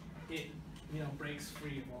that, it breaks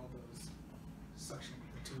free of all those suction,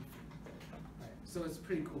 the tube. Right. So it's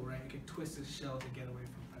pretty cool, right? It can twist its shell to get away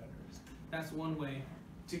from predators. That's one way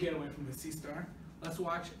to get away from the sea star. Let's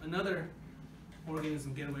watch another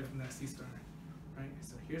organism get away from that sea star. Right?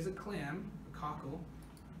 So here's a clam, a cockle,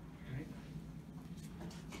 right?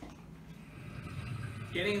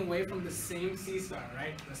 Getting away from the same sea star,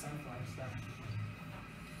 right? The sunflower star.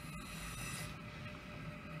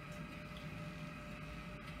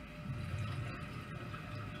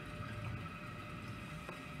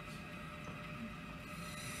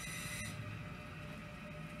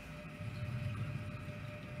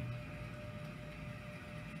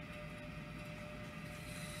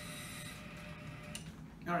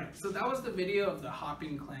 Alright, so that was the video of the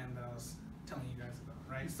hopping clam that I was telling you guys about,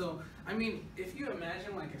 right? So, I mean, if you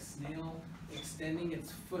imagine like a snail extending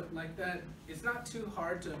its foot like that, it's not too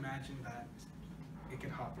hard to imagine that it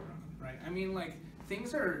could hop around, right? I mean, like,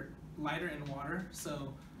 things are lighter in water,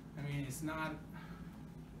 so, I mean, it's not,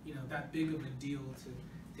 that big of a deal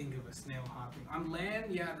to think of a snail hopping. On land,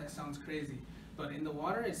 yeah, that sounds crazy, but in the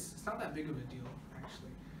water, it's not that big of a deal,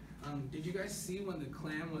 actually. Did you guys see when the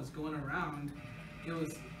clam was going around? It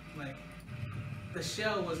was like, the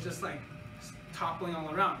shell was just like toppling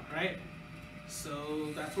all around, right?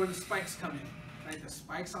 So that's where the spikes come in, right? The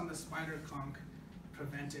spikes on the spider conch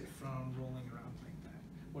prevent it from rolling around like that.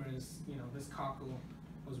 Whereas, this cockle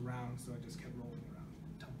was round, so it just kept rolling around,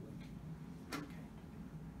 tumbling. Okay.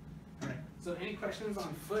 All right, so any questions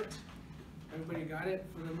on foot? Everybody got it?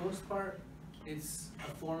 For the most part, it's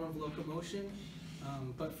a form of locomotion,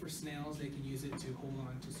 but for snails, they can use it to hold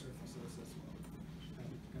on to surfaces as well.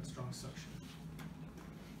 Got strong suction.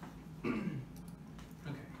 Okay.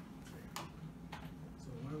 So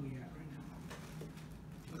where are we at right now?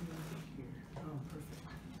 What do I think here? Oh, perfect.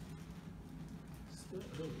 Still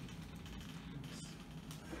early. Nice.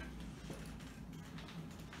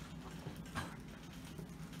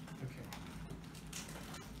 Okay.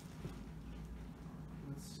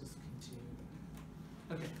 Let's just continue.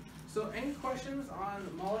 Okay. So any questions on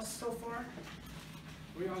mollusks so far?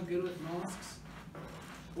 Are we all good with mollusks?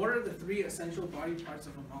 What are the 3 essential body parts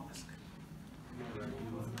of a mollusk?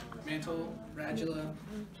 Mantle, radula,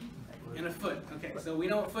 and a foot. Okay, so we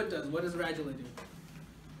know what foot does. What does radula do?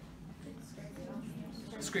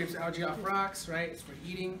 It scrapes algae off rocks, right? It's for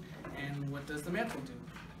eating. And what does the mantle do?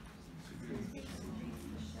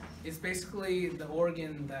 It's basically the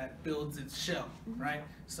organ that builds its shell, right?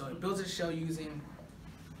 So it builds its shell using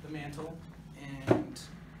the mantle. And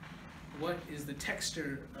what is the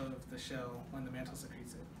texture of the shell when the mantle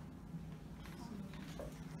secretes it?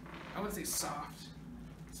 I would say soft.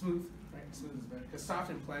 Smooth, right? Smooth is better. Because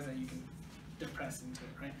soft implies that you can depress into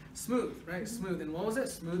it, right? Smooth, right? Smooth. And what was it?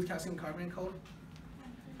 Smooth calcium carbonate called?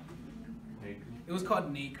 It was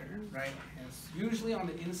called nacre, right? And it's usually on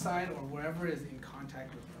the inside or wherever is in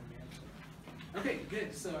contact with the mantle. Okay,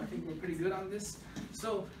 good. So I think we're pretty good on this.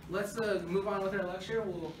 So let's move on with our lecture.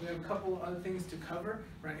 We have a couple other things to cover,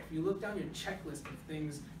 right? If you look down your checklist of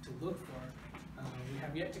things to look for, we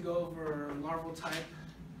have yet to go over larval type,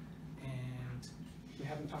 and we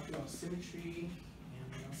haven't talked about symmetry,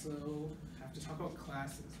 and we also have to talk about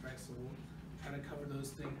classes, right? So we'll try to cover those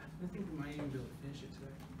things. I think we might even be able to finish it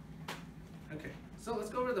today. Okay, so let's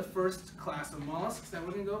go over the first class of mollusks that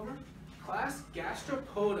we're going to go over. Class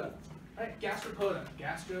Gastropoda. Right, gastropoda.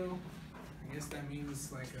 Gastro, I guess that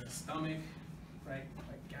means like a stomach, right?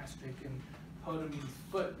 Like gastric, and poda means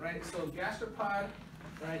foot, right? So gastropod,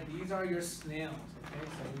 right, these are your snails, okay?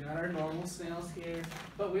 So we got our normal snails here,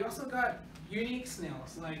 but we also got unique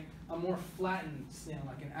snails, like a more flattened snail,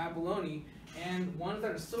 like an abalone, and ones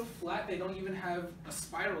that are so flat they don't even have a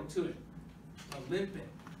spiral to it, a limpet.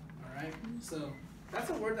 Right? So that's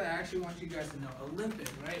a word that I actually want you guys to know, a limpet,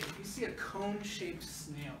 right? If you see a cone-shaped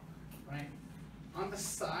snail, right? On the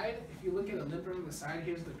side, if you look at a limpet on the side,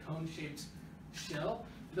 here's the cone-shaped shell.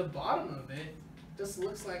 The bottom of it just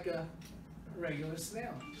looks like a regular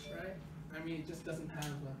snail, right? I mean, it just doesn't have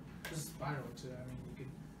a spiral to it. I mean, you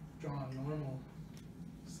could draw a normal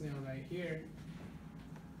snail right here.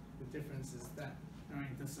 The difference is that, all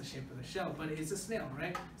right, that's the shape of the shell, but it's a snail,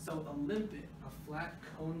 right? So a limpet, a flat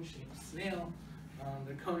cone-shaped snail.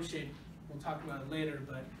 They're cone-shaped, we'll talk about it later,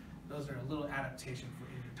 but those are a little adaptation for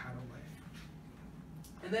intertidal life.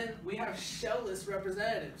 And then we have shellless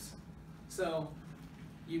representatives. So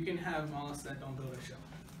you can have mollusks that don't build a shell,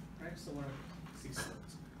 right? So what are sea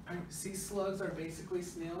slugs? Right? Sea slugs are basically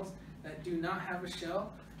snails that do not have a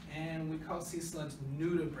shell, and we call sea slugs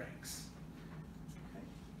nudibranchs.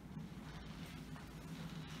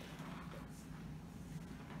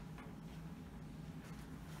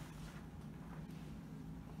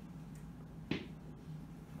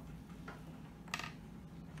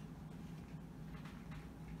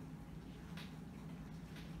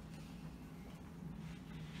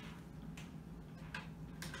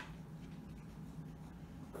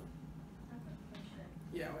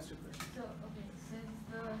 Yeah, what's your question? So, okay, since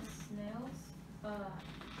the snails,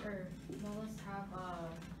 or mollusks have,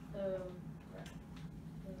 the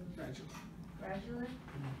radula,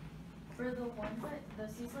 for the ones that,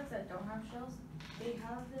 the sea slugs that don't have shells, they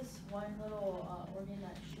have this one little, organ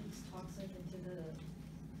that shoots toxins into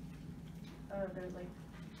their, like,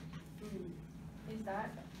 food. Is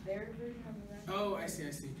that their version of the radula? Oh, I see,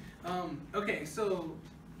 I see. Okay, so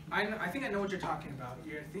I think I know what you're talking about.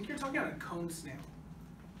 I think you're talking about a cone snail.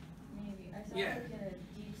 Maybe. I saw Yeah. like in a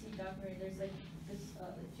deep sea documentary, there's like this,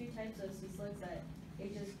 2 types of sea slugs that they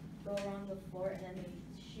just go around the floor and then they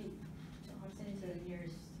shoot toxin into the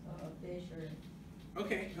nearest fish or.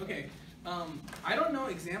 Okay, okay. I don't know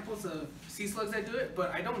examples of sea slugs that do it,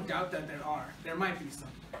 but I don't doubt that there are. There might be some.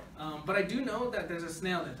 But I do know that there's a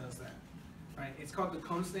snail that does that. Right? It's called the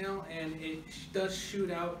cone snail, and it does shoot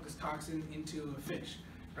out this toxin into a fish.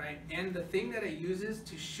 Right? And the thing that it uses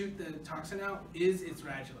to shoot the toxin out is its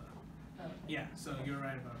radula. Oh. Yeah, so you're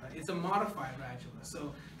right about that. It's a modified radula.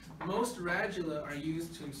 So most radula are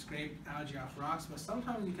used to scrape algae off rocks, but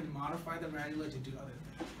sometimes you can modify the radula to do other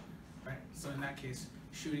things. Right? So in that case,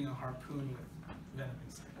 shooting a harpoon with venom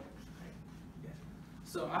inside. Right? Yeah.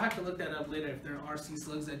 So I'll have to look that up later if there are sea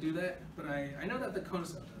slugs that do that, but I know that the cone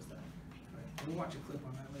snail does that. Right? We'll watch a clip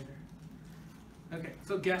on that later. Okay,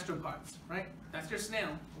 so gastropods, right? That's your snail.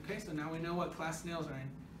 Okay, so now we know what class snails are in.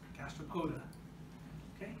 Gastropoda.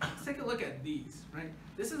 Okay, let's take a look at these, right?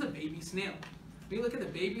 This is a baby snail. When you look at the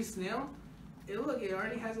baby snail, it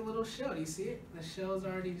already has a little shell. Do you see it? The shell is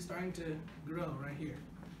already starting to grow right here.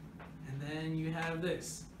 And then you have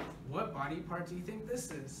this. What body part do you think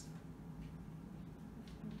this is?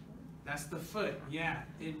 That's the foot. Yeah,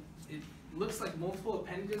 it looks like multiple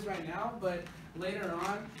appendages right now, but later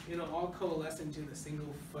on, it'll all coalesce into the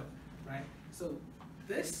single foot, right? So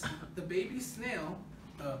this, the baby snail,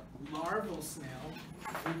 the larval snail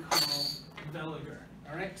we call veliger.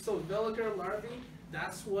 All right, so veliger larvae,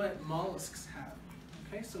 that's what mollusks have.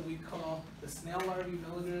 Okay, so we call the snail larvae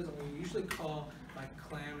veligers, and we usually call like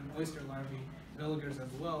clam and oyster larvae veligers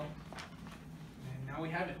as well. And now we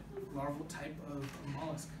have it, larval type of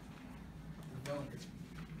mollusk, the veliger.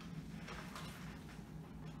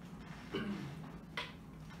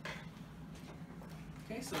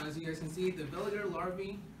 Okay, so as you guys can see, the veliger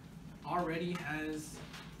larvae already has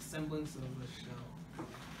semblance of a shell.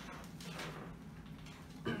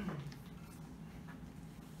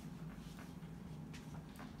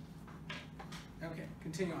 Okay,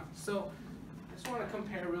 continue on. So I just want to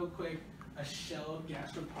compare real quick a shelled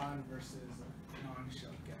gastropod versus a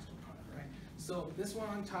non-shelled gastropod, right? So this one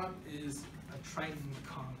on top is a Triton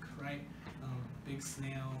conch, right? Big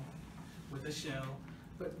snail with a shell.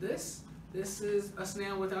 But this is a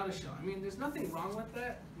snail without a shell. I mean, there's nothing wrong with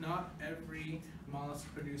that. Not every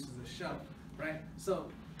mollusk produces a shell, right? So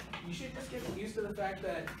you should just get used to the fact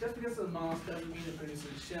that just because the mollusk doesn't mean it produces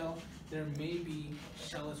a shell, there may be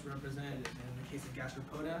shellless representatives. And in the case of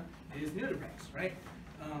gastropoda, it is nudibranchs, right?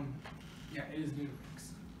 Yeah, it is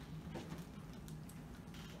nudibranchs.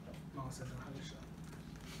 Mollusk doesn't have a shell.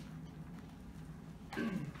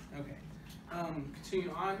 Okay,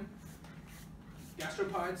 continue on.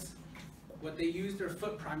 Gastropods, what they use their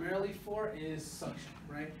foot primarily for is suction,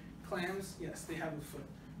 right? Clams, yes, they have a foot,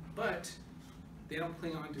 but they don't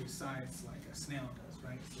cling onto sides like a snail does,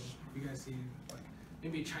 right? So you guys see like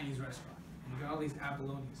maybe a Chinese restaurant, and you got all these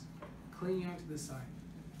abalones clinging onto the side,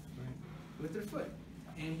 right, with their foot.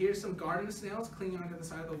 And here's some garden snails clinging onto the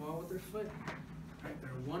side of the wall with their foot, right?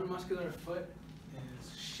 Their one muscular foot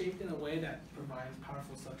is shaped in a way that provides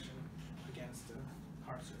powerful suction against the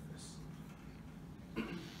hard surface.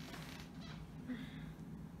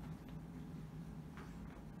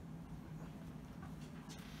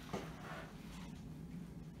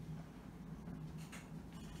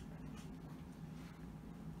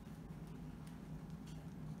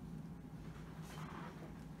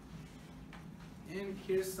 And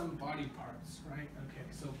here's some body parts, right? Okay,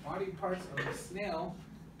 so body parts of a snail,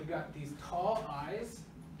 we got these tall eyes.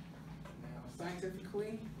 Now,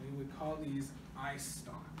 scientifically, we would call these eye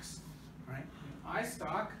stalks, right? An eye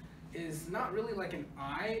stalk is not really like an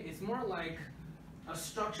eye, it's more like a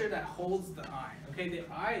structure that holds the eye. Okay, the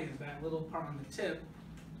eye is that little part on the tip,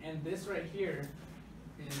 and this right here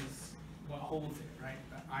is what holds it, right?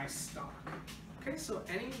 The eye stalk. Okay, so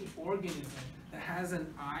any organism that has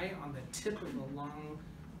an eye on the tip of a long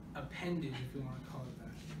appendage, if you want to call it that,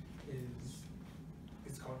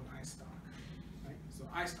 it's called an eye stalk, right? So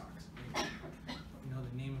eye stalks, you know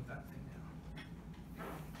the name of that thing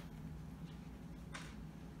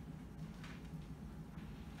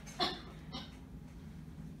now.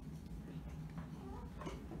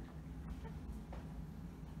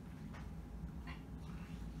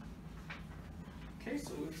 Okay,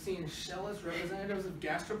 so we've seen shellless representatives of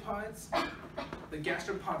gastropods. The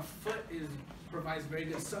gastropod foot provides very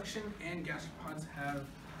good suction, and gastropods have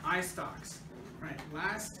eye stalks. Right.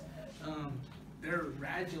 Last, their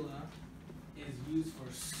radula is used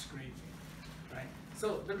for scraping. Right.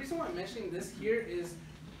 So the reason why I'm mentioning this here is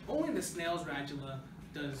only the snail's radula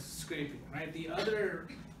does scraping. Right. The other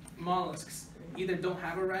mollusks either don't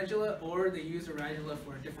have a radula or they use a radula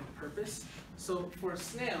for a different purpose. So for a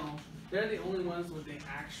snail, they're the only ones with the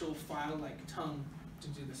actual file-like tongue to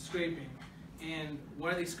do the scraping. And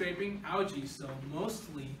what are they scraping? Algae, so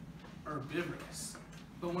mostly herbivorous.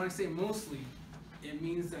 But when I say mostly, it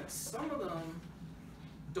means that some of them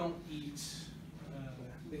don't eat,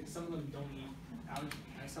 algae,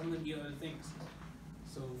 right? Some of them eat other things.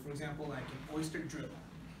 So for example, like an oyster drill,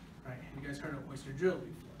 right? Have you guys heard of oyster drill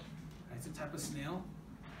before? Right? It's a type of snail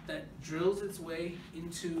that drills its way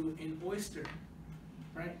into an oyster.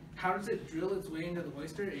 Right? How does it drill its way into the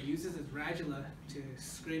oyster? It uses its radula to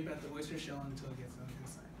scrape at the oyster shell until it gets on the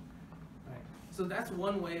inside. Right? So that's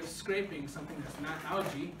one way of scraping something that's not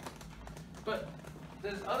algae. But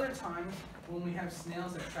there's other times when we have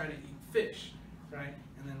snails that try to eat fish, right?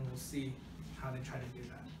 And then we'll see how they try to do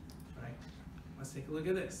that. Right? Let's take a look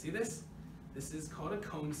at this. See this? This is called a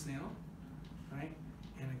cone snail, right?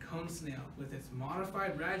 And a cone snail with its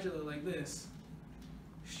modified radula like this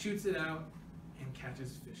shoots it out and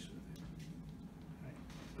catches fish with it.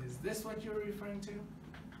 Right. Is this what you were referring to?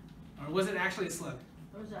 Or was it actually a slug?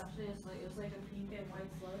 It was actually a slug. It was like a pink and white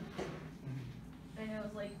slug. Mm-hmm. And it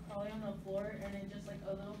was like probably on the floor, and it just like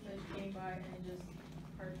a little fish came by and it just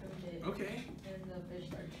harpooned it. Okay. And the fish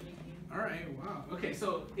started shaking. Alright, wow. Okay,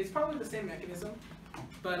 so it's probably the same mechanism,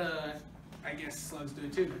 but I guess slugs do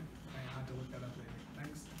it too. I'll have to look that up later.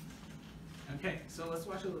 Thanks. Okay, so let's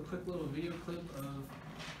watch a quick little video clip of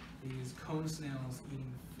these cone snails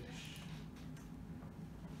eating fish.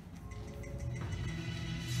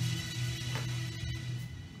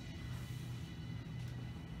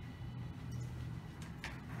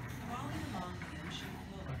 Crawling along the ocean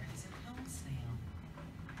floor is a cone snail.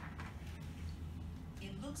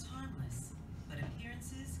 It looks harmless, but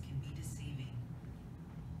appearances can be deceiving.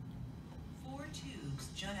 4 tubes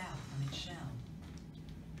jut out from its shell.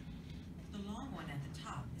 The long one at the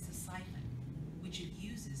top is a siphon, which it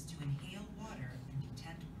uses to inhale water and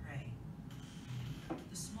detect prey.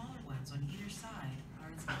 The smaller ones on either side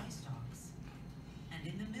are its eye stalks, and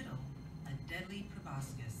in the middle, a deadly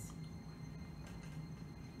proboscis.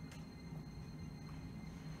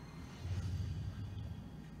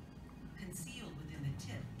 Concealed within the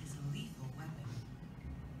tip is a lethal weapon.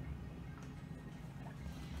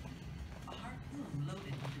 A harpoon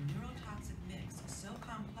loaded with a neurotoxic mix so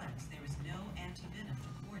complex there is no antivenom to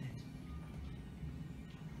thwart it.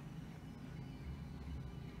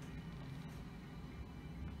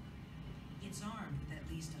 It's armed with at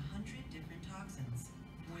least 100 different toxins,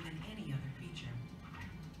 more than any other creature.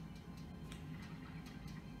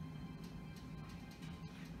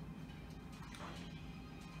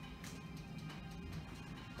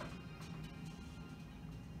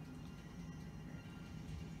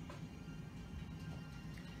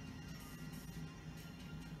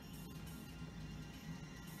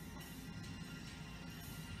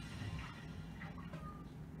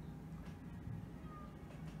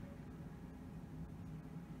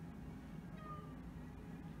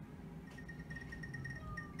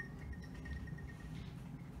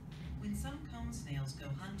 When some cone snails go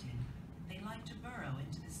hunting, they like to burrow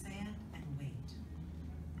into the sand and wait.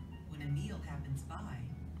 When a meal happens by,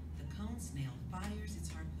 the cone snail fires its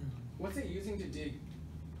harpoon. What's it using to dig?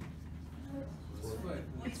 Its foot.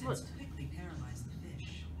 Poisons quickly paralyze the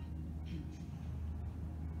fish.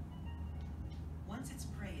 Once its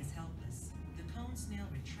prey is helpless, the cone snail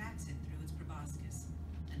retracts it through its proboscis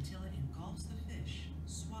until it engulfs the fish,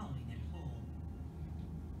 swallowing it whole.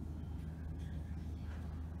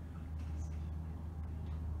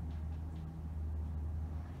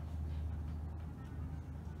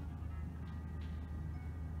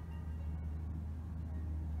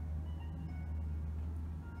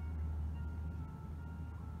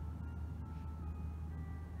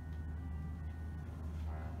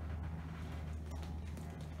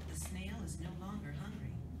 The snail is no longer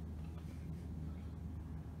hungry,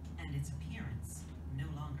 and its appearance no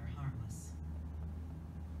longer harmless.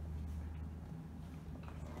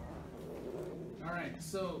 Alright,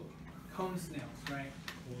 so cone snails, right?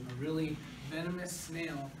 A really venomous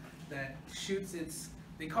snail that shoots its,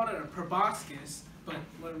 they call it a proboscis, but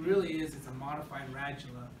what it really is, it's a modified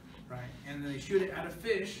radula, right? And they shoot it at a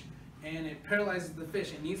fish, and it paralyzes the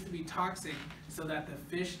fish. It needs to be toxic so that the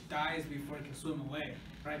fish dies before it can swim away,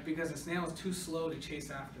 right? Because the snail is too slow to chase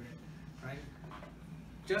after it, right?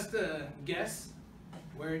 Just a guess,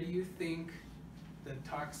 where do you think the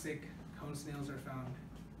toxic cone snails are found?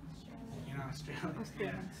 In Australia.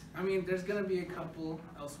 Yeah. I mean, there's gonna be a couple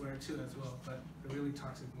elsewhere too as well, but the really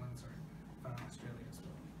toxic ones are found in Australia as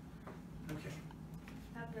well. Okay.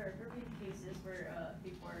 Have there ever been cases where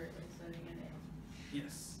people are like swimming in it?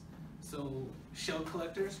 Yes. So shell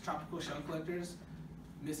collectors, tropical shell collectors,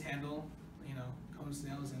 mishandle, cone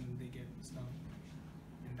snails, and they get stung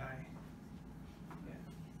and die.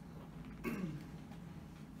 Yeah.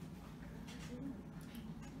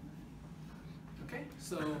 Okay.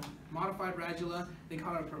 So modified radula, they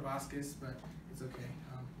call it a proboscis, but it's okay.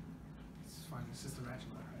 It's fine. It's just a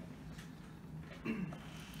radula, right?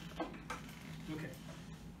 Okay.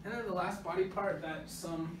 And then the last body part that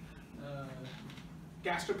some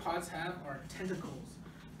gastropods have are tentacles,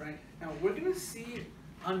 right? Now we're gonna see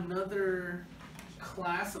another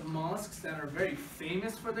class of mollusks that are very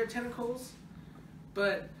famous for their tentacles,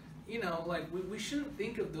 but like we shouldn't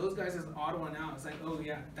think of those guys as the odd one out. It's like, oh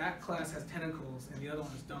yeah, that class has tentacles and the other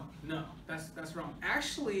ones don't. No, that's wrong.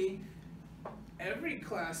 Actually, every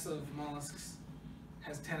class of mollusks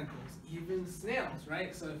has tentacles, even snails,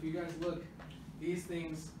 right? So if you guys look, these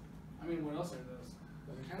things, I mean, what else are those?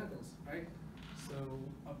 Those are tentacles, right? So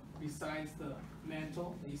besides the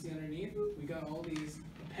mantle that you see underneath, we got all these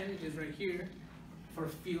appendages right here for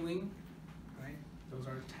feeling, right? Those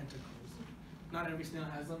are tentacles. Not every snail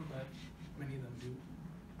has them, but many of them do.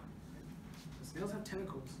 The snails have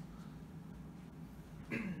tentacles.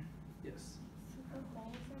 Yes? So the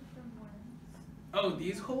holes are from worms? Oh,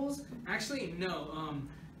 these holes? Actually, no.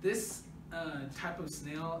 This type of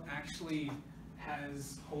snail actually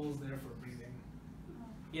has holes there for breathing.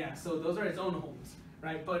 Yeah, so those are its own holes,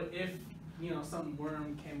 right? But if you know, some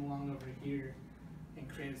worm came along over here and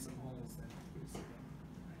created some holes, then you would see them.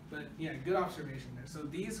 Right? But yeah, good observation there. So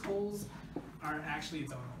these holes are actually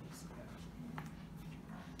its own holes.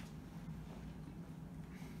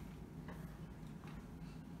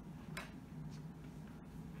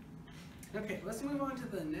 Yeah. Okay, let's move on to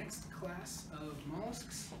the next class of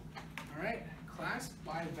mollusks. All right, class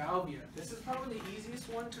Bivalvia. This is probably the easiest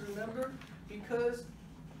one to remember because,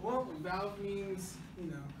 well, valve means, you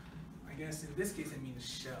know, I guess in this case it means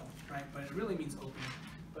shell, right? But it really means opening.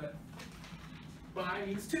 But bi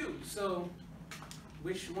means two. So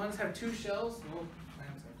which ones have two shells? Well,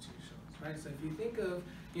 clams have two shells, right? So if you think of,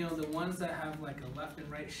 you know, the ones that have like a left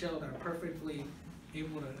and right shell that are perfectly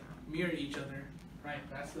able to mirror each other, right?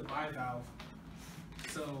 That's the bivalve.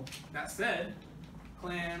 So that said,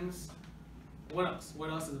 clams, what else? What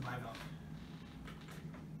else is a bivalve?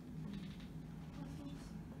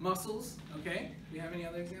 Mussels, okay. Do you have any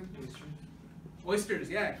other examples? Oysters,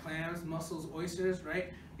 yeah. Clams, mussels, oysters,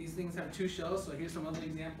 right? These things have two shells, so here's some other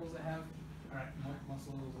examples that have, all right,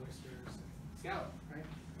 mussels, oysters, and scallop, right?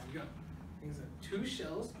 There we go. Things have two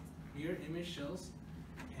shells, mirror image shells,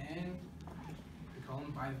 and we call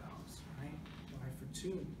them bivalves, right? Bi for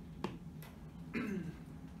two.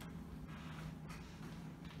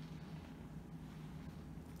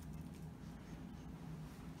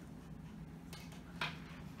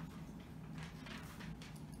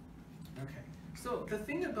 So the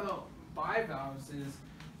thing about bivalves is,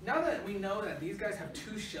 now that we know that these guys have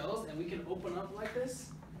two shells and we can open up like this,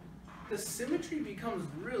 the symmetry becomes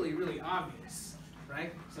really, really obvious,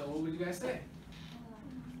 right? So what would you guys say?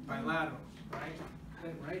 Bilateral, right? Put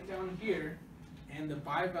it right down here, and the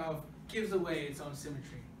bivalve gives away its own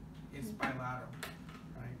symmetry. It's bilateral,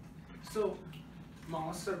 right? So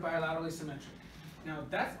mollusks are bilaterally symmetric. Now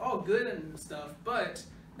that's all good and stuff, but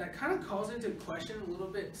that kind of calls into question a little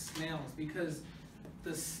bit snails, because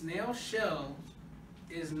the snail shell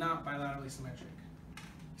is not bilaterally symmetric.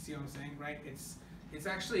 You see what I'm saying, right? It's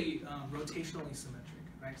actually rotationally symmetric,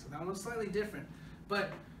 right? So that one's slightly different,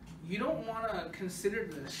 but you don't want to consider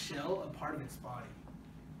the shell a part of its body,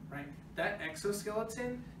 right? That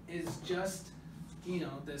exoskeleton is just, you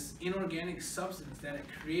know, this inorganic substance that it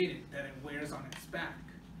created, that it wears on its back,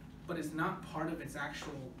 but it's not part of its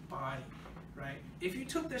actual body. Right? If you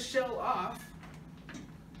took the shell off,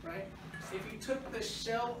 right? If you took the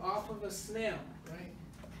shell off of a snail, right?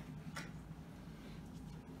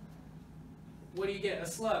 What do you get? A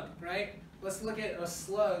slug, right? Let's look at a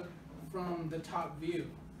slug from the top view.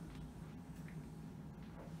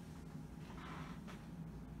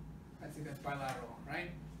 I think that's bilateral,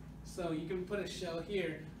 right? So you can put a shell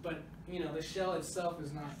here, but you know the shell itself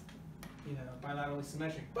is not, you know, bilaterally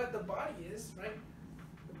symmetric, but the body is, right?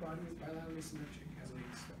 The body is bilaterally symmetric, as we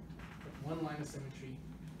expect. One line of symmetry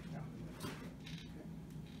down the middle. Okay.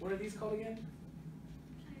 What are these called again?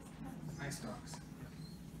 Eye stalks.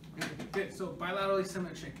 Okay, good. So bilaterally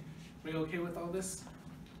symmetric. Are you okay with all this?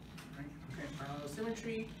 Right. Okay. Bilateral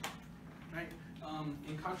symmetry. Right.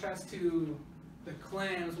 In contrast to the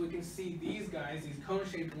clams, we can see these guys, these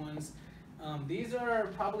cone-shaped ones. These are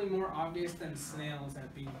probably more obvious than snails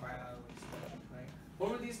at being bilaterally symmetric. Right.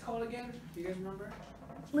 What were these called again? Do you guys remember?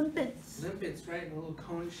 Limpets. Limpets, right? The little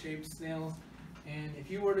cone-shaped snails. And if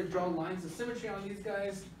you were to draw lines of symmetry on these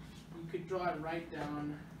guys, you could draw it right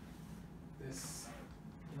down this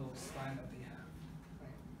little spine that they have,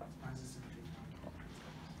 right? Lines of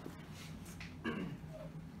symmetry.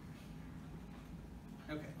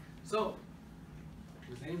 Okay, so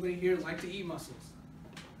does anybody here like to eat mussels?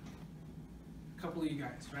 A couple of you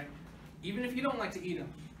guys, right? Even if you don't like to eat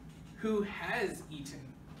them, who has eaten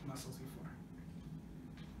mussels before?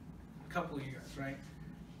 Couple of you guys, right?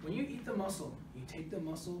 When you eat the mussel, you take the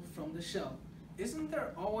mussel from the shell. Isn't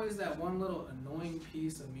there always that one little annoying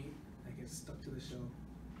piece of meat that gets stuck to the shell?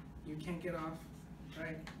 You can't get off,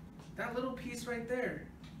 right? That little piece right there.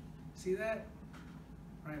 See that?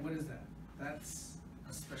 Right, what is that? That's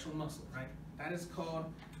a special muscle, right? That is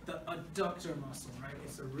called the adductor muscle, right?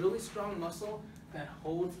 It's a really strong muscle that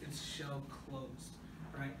holds its shell closed,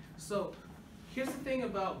 right? So here's the thing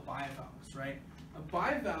about bivalves, right? A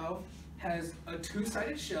bivalve has a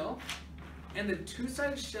two-sided shell, and the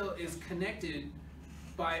two-sided shell is connected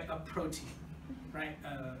by a protein, right?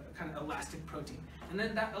 A kind of elastic protein. And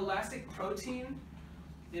then that elastic protein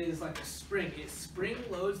is like a spring. It spring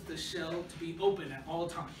loads the shell to be open at all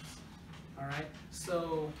times, all right?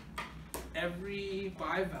 So every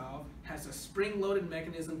bivalve has a spring-loaded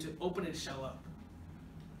mechanism to open its shell up.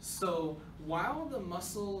 So while the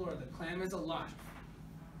mussel or the clam is alive,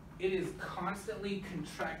 it is constantly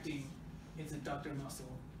contracting its adductor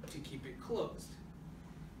muscle to keep it closed.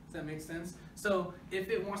 Does that make sense? So if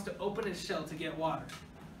it wants to open its shell to get water,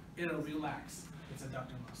 it'll relax its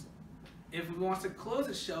adductor muscle. If it wants to close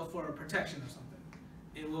its shell for protection or something,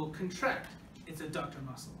 it will contract its adductor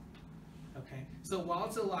muscle. Okay? So while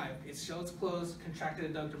it's alive, its shell is closed,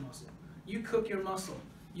 contracted adductor muscle. You cook your muscle,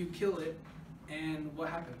 you kill it, and what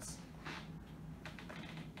happens?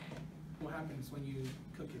 What happens when you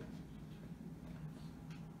cook it?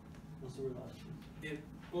 Muscle relaxes.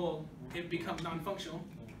 It becomes non-functional,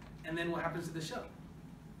 and then what happens to the shell?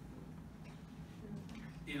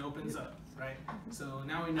 It opens up, right? So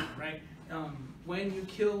now we know, right? When you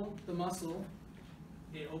kill the muscle,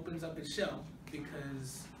 it opens up its shell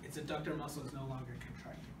because its adductor muscle is no longer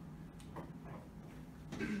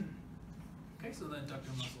contracting. Okay, so the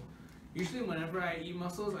adductor muscle. Usually whenever I eat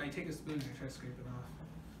mussels, I take a spoon and I try to scrape it off.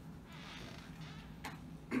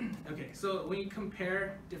 Okay, so when you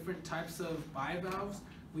compare different types of bivalves,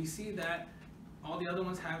 we see that all the other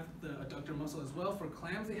ones have the adductor muscle as well. For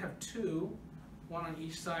clams, they have two, one on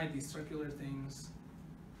each side, these circular things.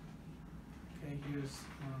 Okay, here's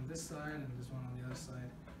one on this side and there's one on the other side.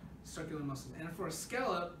 Circular muscles. And for a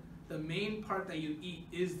scallop, the main part that you eat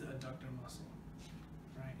is the adductor muscle,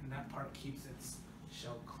 right? And that part keeps its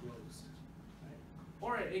shell closed, right?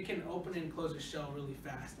 Or it can open and close its shell really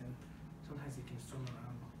fast, and sometimes it can swim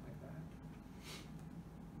around like that.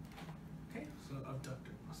 Okay, so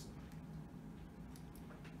adductor muscle.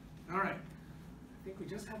 All right, I think we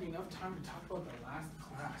just have enough time to talk about the last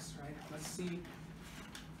class, right? Let's see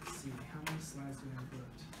how many slides do I put?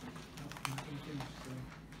 Oh, nothing finished. So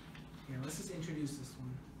here, let's just introduce this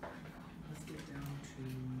one. Let's get down to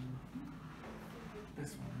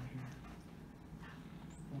this one right here.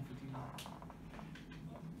 151.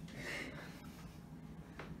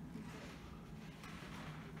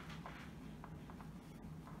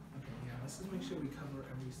 Okay, yeah, let's just make sure we cover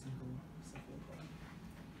every single cephalopod.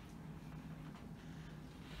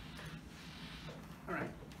 All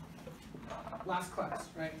right. Last class,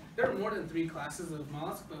 right? There are more than 3 classes of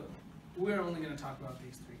mollusks, but we're only going to talk about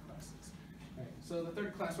these 3 classes. Right. So the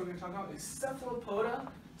third class we're going to talk about is cephalopoda.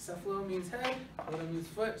 Cephalo means head, poda means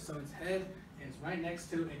foot, so its head is right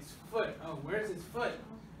next to its foot. Oh, where's its foot?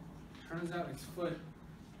 Turns out its foot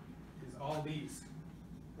is all these,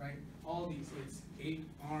 right? All these. Its 8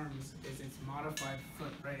 arms is its modified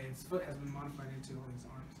foot, right? Its foot has been modified into all these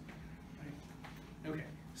arms, right? Okay,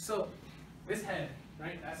 so this head,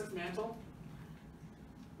 right? That's its mantle.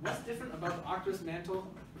 What's different about the octopus mantle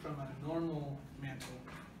from a normal mantle?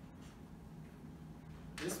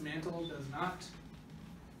 This mantle does not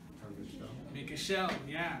make a shell.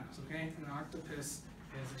 Yeah, okay. An octopus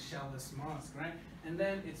is a shellless mollusk, right? And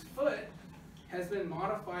then its foot has been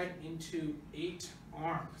modified into 8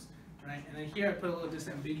 arms, right? And then here I put a little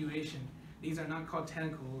disambiguation. These are not called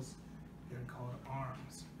tentacles; they're called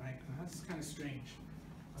arms, right? And that's kind of strange.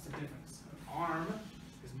 What's the difference? An arm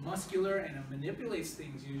is muscular and it manipulates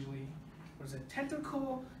things usually, whereas a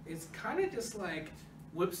tentacle is kind of just like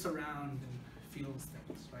whips around and feels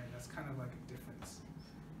things, right? That's kind of like a difference.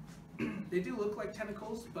 They do look like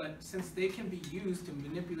tentacles, but since they can be used to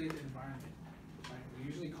manipulate the environment, right, we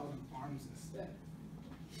usually call them arms instead.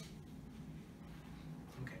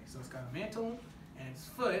 Okay, so it's got a mantle and its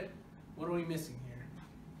foot. What are we missing here?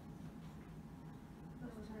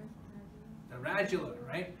 The radula,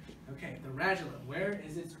 right? Okay, the radula. Where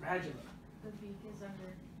is its radula? The beak is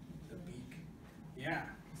under. The beak. Yeah,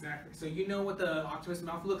 exactly. So you know what the octopus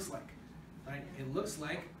mouth looks like, right? It looks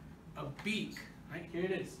like a beak, right? Here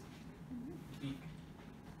it is. Beak.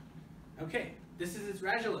 Okay, this is its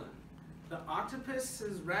radula. The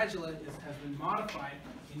octopus's radula has been modified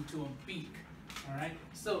into a beak. All right.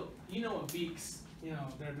 So you know what beaks? You know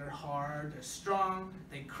they're hard, they're strong,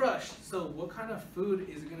 they crush. So what kind of food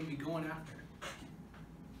is it going to be going after?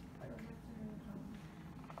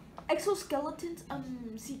 Exoskeletons,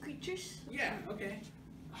 sea creatures? Yeah. Okay.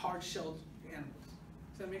 Hard-shelled animals.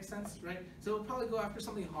 Does that make sense? Right. So we'll probably go after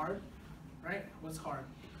something hard. Right. What's hard?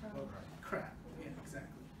 Crab. Yeah,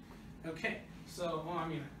 exactly. Okay, so, well, I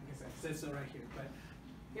mean, I guess I said so right here, but,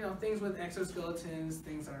 you know, things with exoskeletons,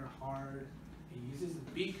 things that are hard, it uses the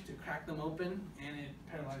beak to crack them open, and it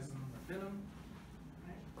paralyzes them with venom,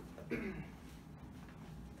 right?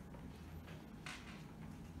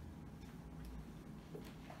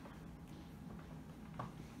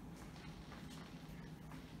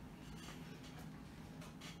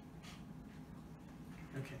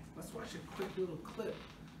 Okay, let's watch a quick little clip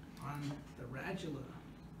on the radula,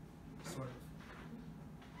 sort of.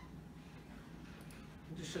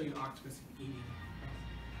 I'll just show you octopus eating.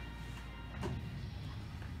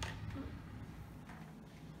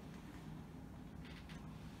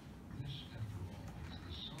 This, after all, is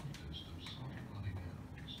the sonic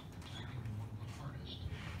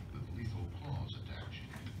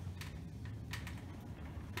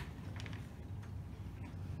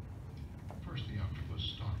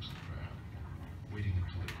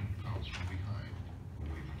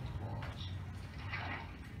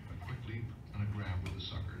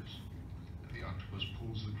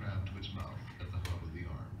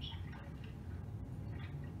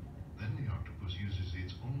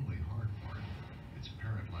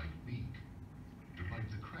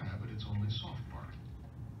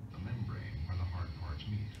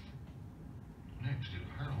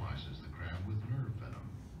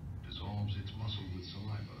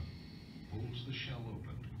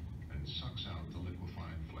and sucks out the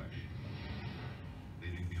liquefied flesh,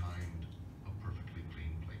 leaving behind a perfectly clean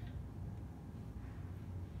plate.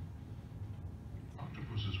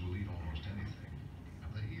 Octopuses will eat almost anything, and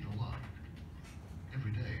they eat a lot. Every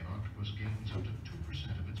day, an octopus gains up to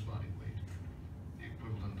 2% of its body weight, the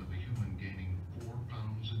equivalent of a human gaining 4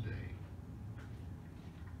 pounds a day.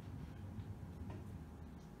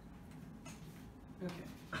 Okay,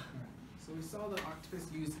 alright. So we saw the octopus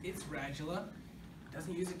use its radula. It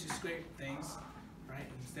doesn't use it to scrape things, right?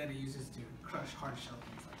 Instead it uses to crush hard shell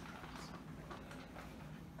things like crabs.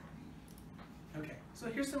 Okay, so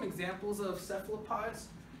here's some examples of cephalopods,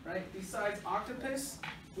 right? Besides octopus,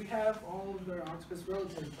 we have all of their octopus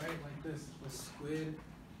relatives, right? Like this, the squid,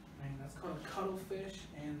 right? That's called a cuttlefish,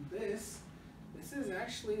 and this is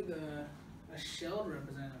actually a shelled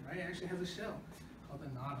representative, right? It actually has a shell called the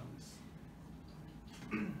nautilus.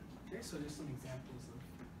 Okay, so just some examples of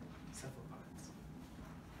cephalopods.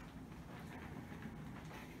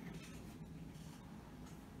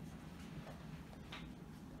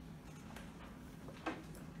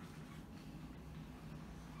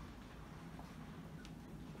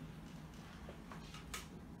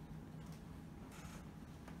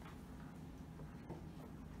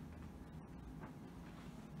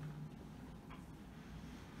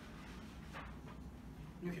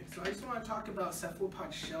 Okay, so I just want to talk about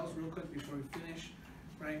cephalopod shells real quick before we finish,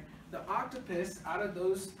 right? The octopus, out of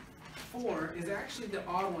those 4, is actually the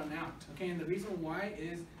odd one out, okay? And the reason why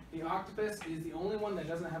is the octopus is the only one that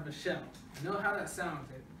doesn't have a shell. I know how that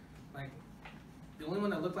sounds. Like, the only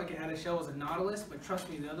one that looked like it had a shell was a nautilus, but trust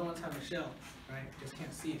me, the other ones have a shell, right? Just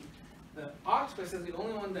can't see it. The octopus is the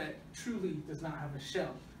only one that truly does not have a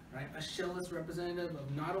shell, right? A shellless representative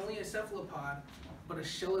of not only a cephalopod, but a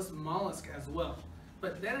shellless mollusk as well.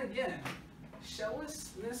 But then again,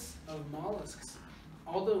 shelllessness of mollusks,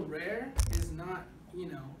 although rare, is not,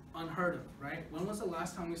 unheard of, right? When was the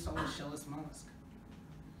last time we saw a shellless mollusk?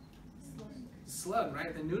 Slug,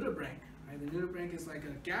 right? The nudibranch, right? The nudibranch is like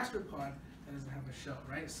a gastropod that doesn't have a shell,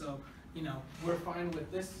 right? So, we're fine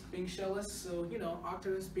with this being shellless, so,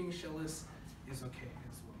 octopus being shellless is okay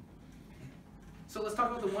as well. So let's talk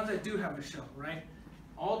about the ones that do have a shell, right?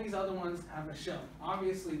 All these other ones have a shell.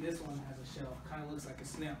 Obviously, this one has a shell. Kind of looks like a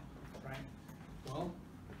snail, right? Well,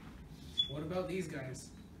 what about these guys?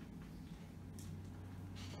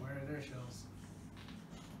 Where are their shells?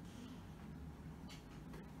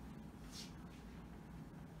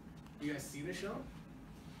 You guys see the shell?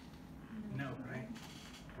 No, right?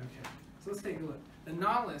 Okay. So let's take a look. The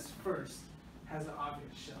nautilus first has an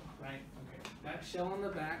obvious shell, right? Okay. That shell on the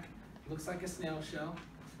back looks like a snail shell,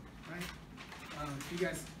 right? If you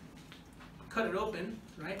guys cut it open,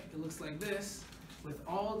 right, it looks like this with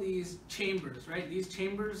all these chambers, right? These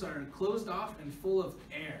chambers are closed off and full of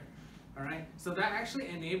air, all right? So that actually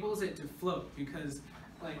enables it to float because,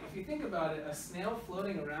 like, if you think about it, a snail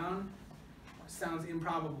floating around sounds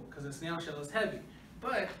improbable because a snail shell is heavy.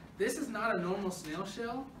 But this is not a normal snail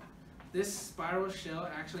shell. This spiral shell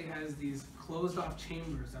actually has these closed off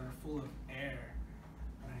chambers that are full of air,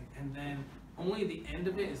 right? And then only the end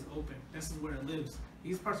of it is open. This is where it lives.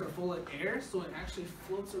 These parts are full of air, so it actually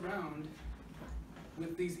floats around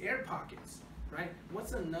with these air pockets, right?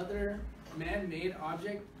 What's another man-made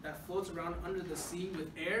object that floats around under the sea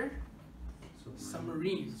with air?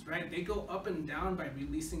 Submarines, right? They go up and down by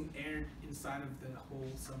releasing air inside of the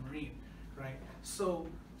whole submarine, right? So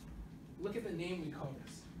look at the name we call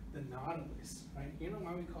this, the Nautilus, right? You know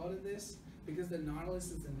why we called it this? Because the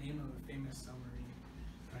Nautilus is the name of a famous submarine.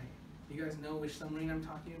 You guys know which submarine I'm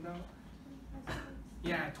talking about?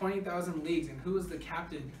 Yeah, 20,000 Leagues. And who was the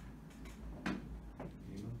captain?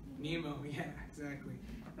 Nemo, yeah, exactly.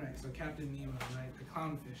 Right, so Captain Nemo, right, the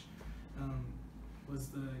clownfish, was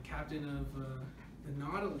the captain of the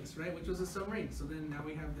Nautilus, right, which was a submarine. So then now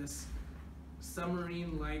we have this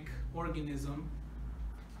submarine-like organism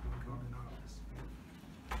called the Nautilus.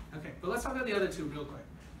 Right? Okay, but let's talk about the other two real quick.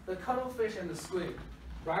 The cuttlefish and the squid.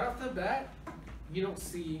 Right off the bat, you don't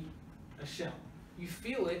see a shell. You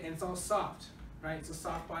feel it and it's all soft, right? It's a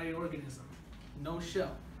soft-bodied organism. No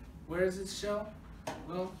shell. Where is its shell?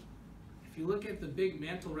 Well, if you look at the big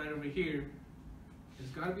mantle right over here,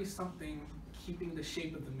 there's got to be something keeping the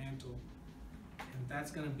shape of the mantle, and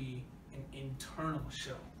that's going to be an internal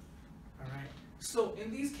shell. All right. So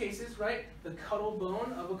in these cases, right, the cuttle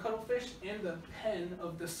bone of a cuttlefish and the pen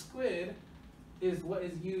of the squid is what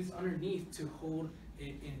is used underneath to hold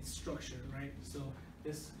it in its structure, right? So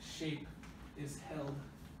this shape is held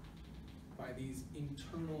by these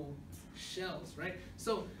internal shells, right?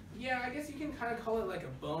 So yeah, I guess you can kind of call it like a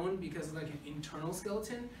bone because it's like an internal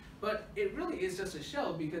skeleton, but it really is just a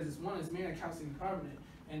shell because it's made of calcium carbonate,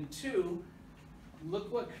 And two,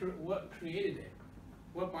 look what created it.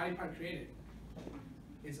 What body part created it?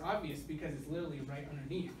 It's obvious because it's literally right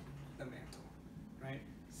underneath the mantle, right?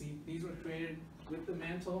 See, these were created with the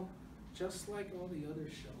mantle, just like all the other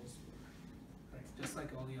shells were, right? Just like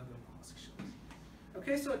all the other mollusk shells.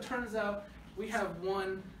 Okay, so it turns out we have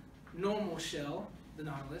one normal shell, the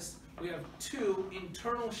nautilus. We have two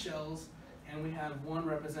internal shells, and we have one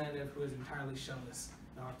representative who is entirely shellless,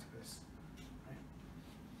 the octopus.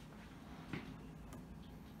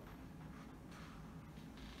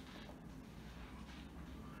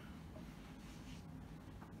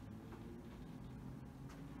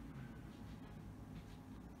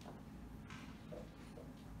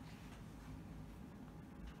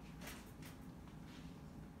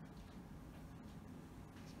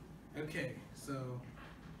 Okay, so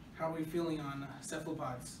how are we feeling on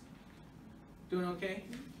cephalopods? Doing okay?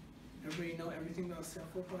 Everybody know everything about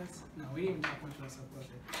cephalopods? No, we didn't even talk much about cephalopods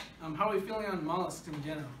here. How are we feeling on mollusks in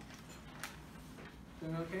general?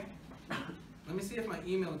 Doing okay? Let me see if my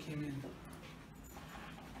email came in.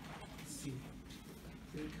 Let's see.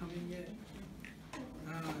 Did it come in yet?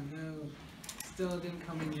 Oh no, still didn't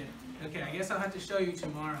come in yet. Okay, I guess I'll have to show you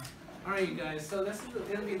tomorrow. Alright you guys, so this is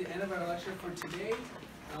going to be the end of our lecture for today.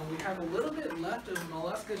 We have a little bit left of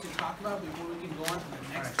Mollusca to talk about before we can go on to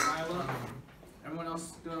the next phylum. Everyone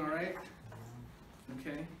else doing all right?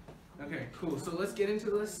 Okay. Okay, cool. So let's get into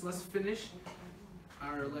this. Let's finish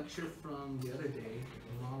our lecture from the other day,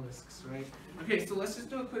 mollusks, right? Okay, so let's just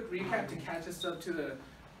do a quick recap to catch us up to the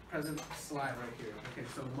present slide right here. Okay,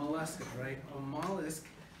 so Mollusca, right? A mollusk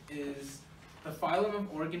is the phylum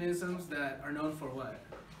of organisms that are known for what?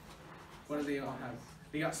 What do they all have?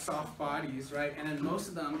 They got soft bodies, right? And then most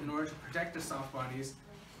of them, in order to protect their soft bodies,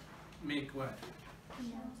 make what?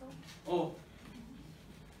 Oh,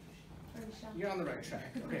 you're on the right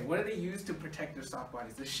track. Okay, what do they use to protect their soft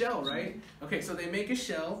bodies? The shell, right? Okay, so they make a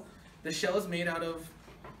shell. The shell is made out of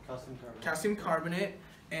calcium carbonate,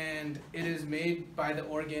 and it is made by the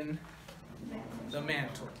organ, the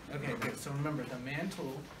mantle. Okay, good. So remember, the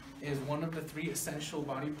mantle is one of the 3 essential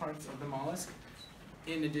body parts of the mollusk,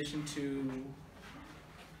 in addition to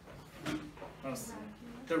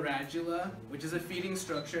the radula, which is a feeding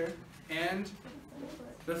structure, and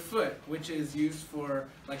the foot, which is used for,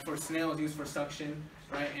 like for snails, used for suction,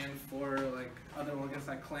 right? And for like other organs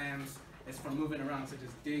like clams, it's for moving around, such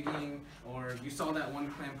as digging, or you saw that one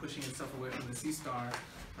clam pushing itself away from the sea star,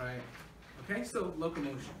 right? Okay, so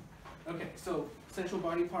locomotion. Okay, so essential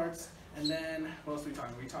body parts, and then what else we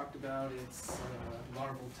talked? We talked about its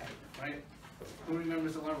larval type, right? Who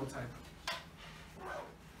remembers the larval type?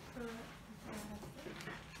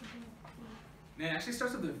 It actually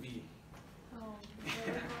starts with a V. Oh,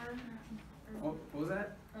 What was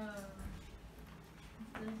that?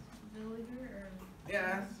 Villager or?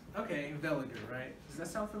 Yeah, okay, Veliger, right? Does that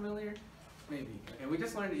sound familiar? Maybe. Okay, we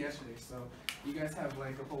just learned it yesterday, so you guys have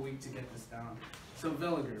like a whole week to get this down. So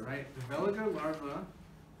Veliger, right? The Veliger larva,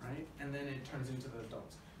 right? And then it turns into the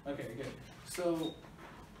adults. Okay, good. So,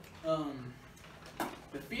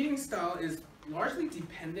 the feeding style is largely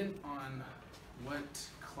dependent on what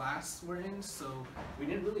class we're in, so we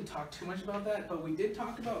didn't really talk too much about that, but we did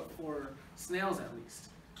talk about, for snails at least,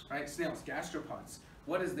 right? Snails, gastropods.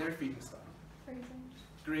 What is their feeding style? Grazing.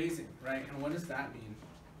 Grazing, right? And what does that mean?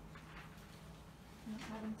 Not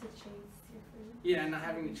having to chase your food. Yeah, not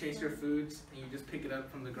having to chase your foods, and you just pick it up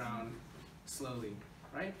from the ground slowly,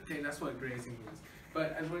 right? Okay, that's what grazing means.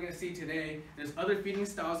 But as we're going to see today, there's other feeding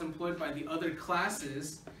styles employed by the other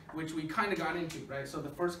classes, which we kind of got into, right? So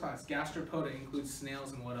the first class, gastropoda, includes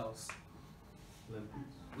snails and what else?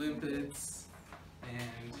 Limpets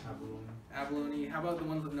and abalone. How about the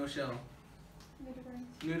ones with no shell?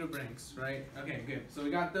 Nudibranchs, right? Okay, good. So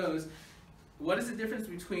we got those. What is the difference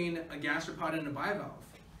between a gastropod and a bivalve?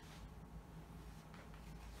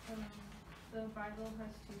 The bivalve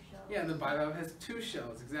has 2 shells. Yeah, the bivalve has 2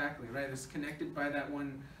 shells, exactly, right? It's connected by that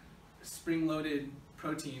one spring-loaded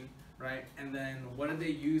protein, right? And then what do they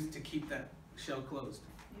use to keep that shell closed?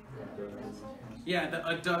 Yeah, the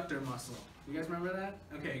adductor muscle. You guys remember that?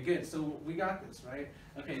 Okay, good. So we got this, right?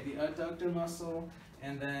 Okay, the adductor muscle,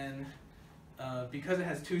 and then because it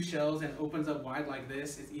has 2 shells and opens up wide like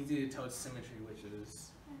this, it's easy to tell its symmetry, which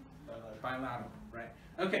is bilateral, right?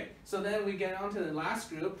 Okay, so then we get on to the last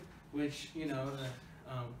group, which, you know, the,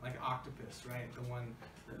 like octopus, right? The one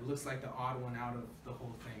that looks like the odd one out of the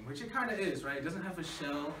whole thing, which it kind of is, right? It doesn't have a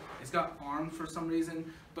shell. It's got arms for some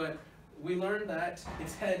reason, but we learned that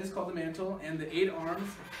its head is called the mantle, and the 8 arms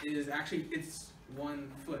is actually, it's 1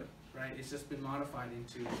 foot, right? It's just been modified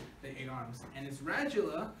into the 8 arms. And its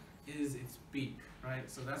radula is its beak, right?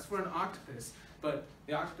 So that's for an octopus. But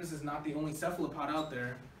the octopus is not the only cephalopod out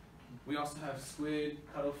there. We also have squid,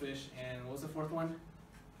 cuttlefish, and what was the fourth one?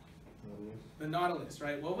 The nautilus,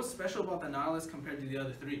 right? What was special about the nautilus compared to the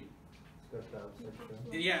other three?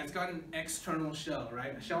 Yeah, it's got an external shell,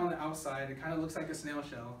 right? A shell on the outside. It kind of looks like a snail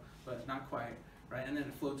shell, but not quite, right? And then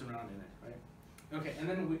it floats around in it, right? Okay, and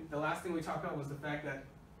then the last thing we talked about was the fact that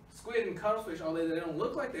squid and cuttlefish, although they don't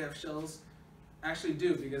look like they have shells, actually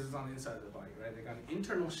do because it's on the inside of the body, right? They got an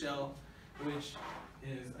internal shell, which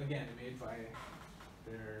is, again, made by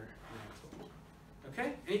their mantle.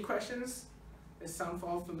 Okay, any questions? Does sound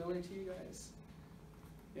all familiar to you guys?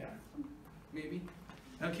 Yeah, maybe?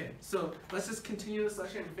 Okay, so let's just continue this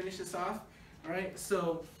lecture and finish this off. All right,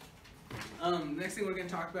 so next thing we're going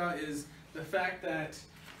to talk about is the fact that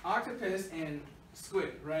octopus and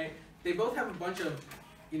squid, right? They both have a bunch of,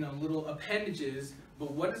 little appendages,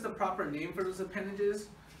 but what is the proper name for those appendages?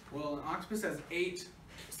 Well, an octopus has 8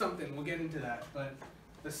 something, we'll get into that, but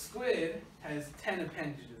the squid has 10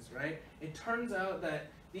 appendages, right? It turns out that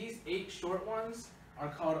these 8 short ones are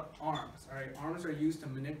called arms, all right? Arms are used to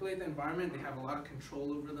manipulate the environment. They have a lot of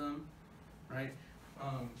control over them, right?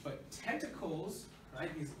 But tentacles, right?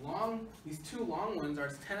 These 2 long ones are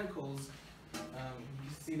tentacles. You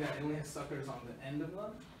see that it only has suckers on the end of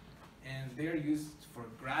them, and they're used for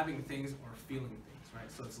grabbing things or feeling things, right?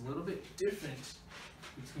 So it's a little bit different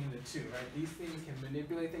between the 2, right? These things can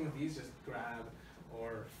manipulate things. These just grab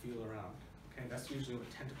or feel around. Okay, that's usually what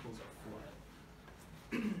tentacles are for.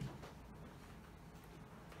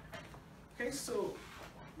 Okay, so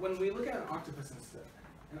when we look at an octopus instead,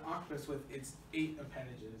 an octopus with its 8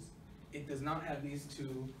 appendages, it does not have these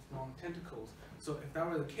 2 long tentacles. So if that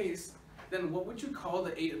were the case, then what would you call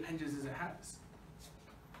the 8 appendages it has?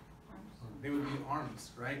 They would be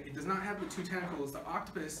arms, right? It does not have the 2 tentacles. The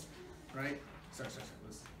octopus, right? Sorry.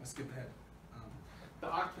 Let's skip ahead. The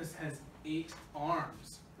octopus has 8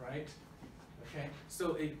 arms, right? Okay.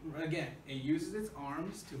 So it uses its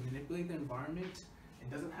arms to manipulate the environment. It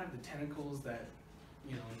doesn't have the tentacles that,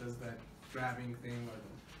 does that grabbing thing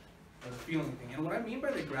or the feeling thing. And what I mean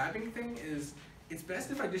by the grabbing thing is, it's best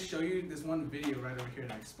if I just show you this one video right over here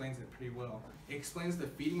that explains it pretty well. It explains the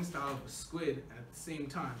feeding style of a squid at the same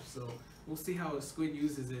time. So we'll see how a squid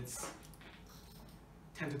uses its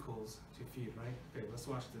tentacles to feed, right? Okay, let's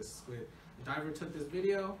watch this squid. The diver took this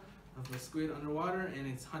video of the squid underwater and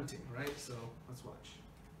it's hunting, right? So let's watch.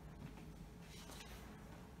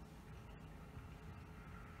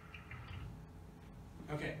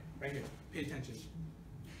 Okay, right here, pay attention.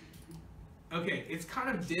 Okay, it's kind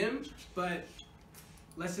of dim, but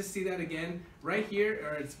let's just see that again. Right here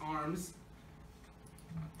are its arms.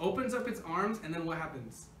 Opens up its arms, and then what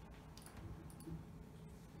happens?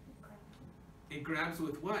 It grabs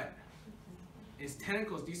with what? Its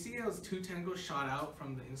tentacles. Do you see those 2 tentacles shot out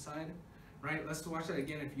from the inside? Right, let's watch that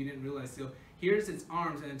again if you didn't realize. So here's its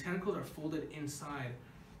arms, and the tentacles are folded inside,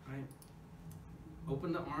 right?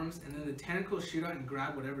 Open the arms, and then the tentacles shoot out and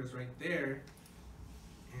grab whatever is right there,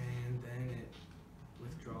 and then it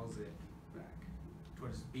withdraws it back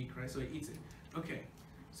towards its beak, right? So it eats it. Okay,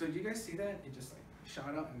 so do you guys see that? It just like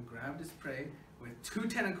shot out and grabbed its prey with 2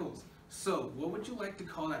 tentacles. So what would you like to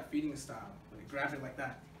call that feeding style? When it grabs it like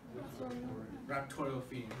that? Raptorial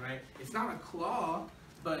feeding, right? It's not a claw,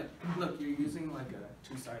 but look, you're using like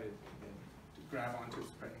a 2-sided thing to grab onto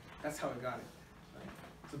its prey. That's how it got it.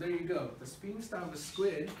 So there you go. The feeding style of a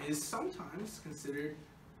squid is sometimes considered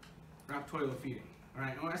raptorial feeding. All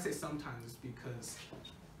right, and when I say sometimes, it's because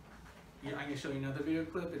I can show you another video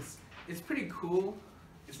clip. It's pretty cool.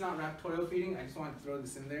 It's not raptorial feeding. I just wanted to throw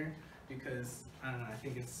this in there because I don't know. I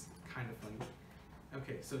think it's kind of funny.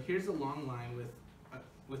 Okay, so here's a long line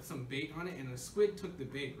with some bait on it, and the squid took the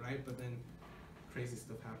bait, right? But then crazy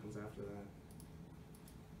stuff happens after that.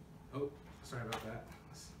 Oh, sorry about that.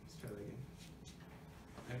 Let's try that again.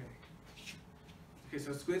 Okay,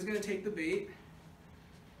 so squid's gonna take the bait.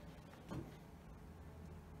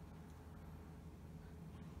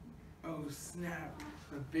 Oh snap,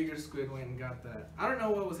 the bigger squid went and got that. I don't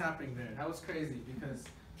know what was happening there. That was crazy because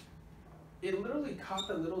it literally caught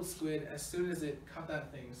the little squid as soon as it caught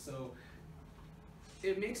that thing. So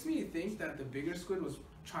it makes me think that the bigger squid was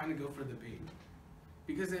trying to go for the bait.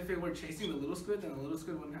 Because if it were chasing the little squid, then the little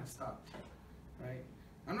squid wouldn't have stopped, right?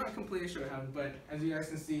 I'm not completely sure what happened, but as you guys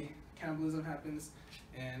can see, cannibalism happens,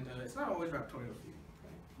 and it's not always raptorial feeding,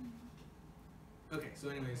 right? Okay, so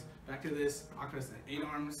anyways, back to this. Octopus has 8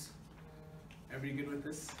 arms. Everybody good with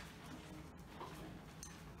this?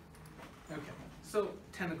 Okay, so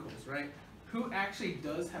tentacles, right? Who actually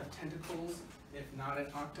does have tentacles if not an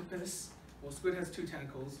octopus? Well, squid has 2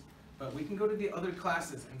 tentacles, but we can go to the other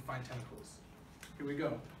classes and find tentacles. Here we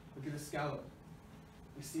go. Look at the scallop.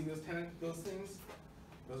 You see those things?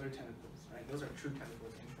 Those are tentacles, right? Those are true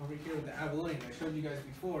tentacles. And over here with the abalone I showed you guys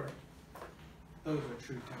before, those are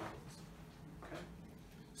true tentacles. Okay?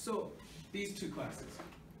 So, these two classes,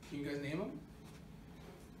 can you guys name them?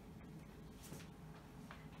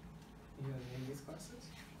 Can you guys name these classes?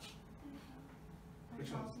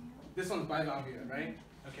 Which ones? This one's bivalvia, right?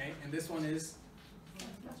 Okay, and this one is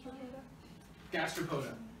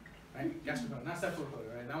gastropoda, right? Gastropoda, not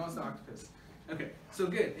cephalopoda, right? That one's the octopus. Okay, so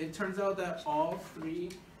good. It turns out that all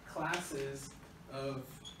three classes of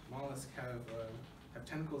mollusks have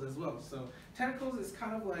tentacles as well. So tentacles is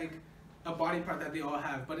kind of like a body part that they all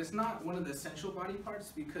have, but it's not one of the essential body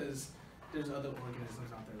parts because there's other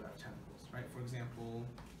organisms out there that have tentacles, right? For example,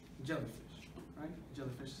 jellyfish, right?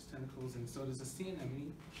 Jellyfish has tentacles, and so does the sea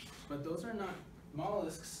anemone. But those are not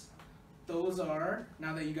mollusks. Those are,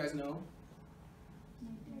 now that you guys know,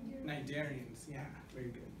 cnidarians. Yeah,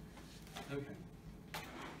 very good. Okay.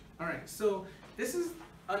 All right, so this is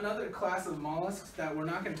another class of mollusks that we're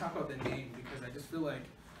not going to talk about the name because I just feel like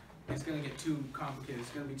it's going to get too complicated.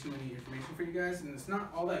 It's going to be too many information for you guys, and it's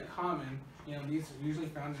not all that common. You know, these are usually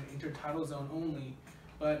found in the intertidal zone only,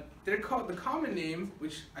 but they're called, the common name,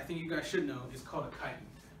 which I think you guys should know, is called a chitin.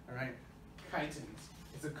 All right, chitins.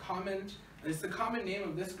 It's the common name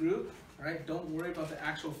of this group. All right, don't worry about the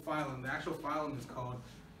actual phylum. The actual phylum is called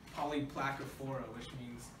Polyplacophora, which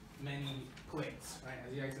means many plates. Right,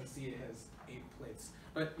 as you guys can see, it has 8 plates.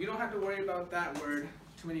 But you don't have to worry about that word.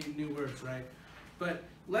 Too many new words, right? But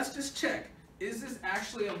let's just check. Is this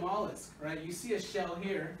actually a mollusk, right? You see a shell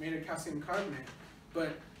here made of calcium carbonate,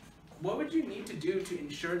 but what would you need to do to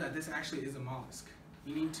ensure that this actually is a mollusk?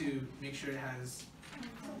 You need to make sure it has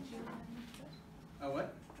a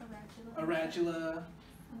what? A radula,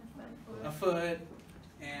 a foot,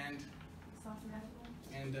 and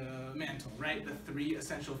a mantle, right? The 3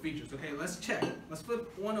 essential features. Okay, let's check. Let's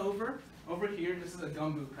flip one over. Over here, this is a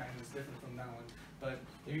gumboot kind, it's different from that one. But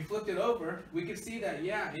if you flipped it over, we could see that,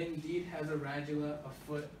 yeah, it indeed has a radula, a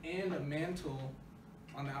foot, and a mantle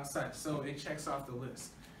on the outside. So it checks off the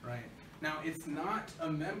list, right? Now, it's not a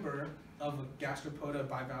member of a gastropoda,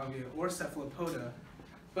 bivalvia, or cephalopoda,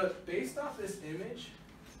 but based off this image,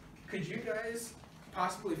 could you guys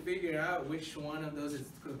possibly figure out which one of those is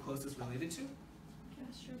the closest related to?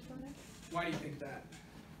 Gastropoda. Why do you think that?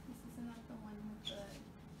 This is not the one with the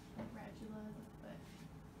radula, the foot,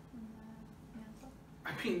 and the mantle.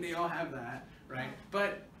 I mean, they all have that, right?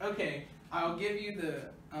 But okay, I'll give you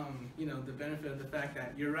the the benefit of the fact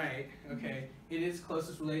that you're right. Okay, it is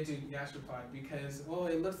closest related to gastropod because, well,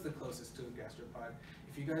 it looks the closest to a gastropod.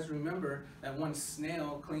 If you guys remember that one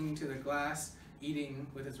snail clinging to the glass, eating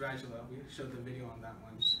with its radula, we showed the video on that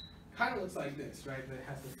one. Kind of looks like this, right? That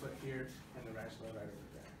has the foot here and the radula right over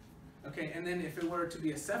there. Okay, and then if it were to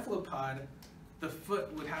be a cephalopod, the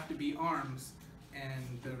foot would have to be arms,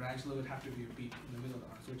 and the radula would have to be a beak in the middle of the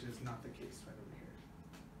arms, which is not the case right over here.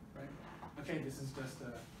 Right? Okay, this is just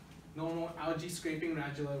a normal algae scraping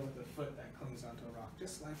radula with a foot that clings onto a rock,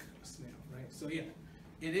 just like a snail, right? So yeah,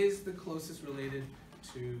 it is the closest related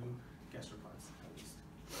to gastropods, at least.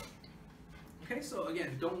 Okay, so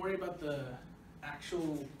again, don't worry about the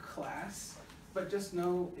actual class, but just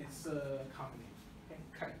know it's a common name. Okay,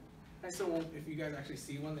 chitin. And so if you guys actually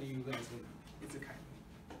see one, then you guys will know it's a chitin.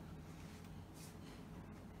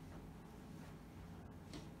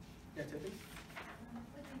 Yeah, Tiffany?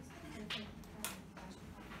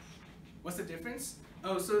 What's the difference?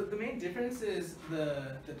 Oh, so the main difference is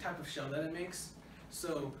the type of shell that it makes.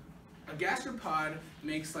 So a gastropod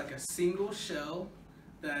makes like a single shell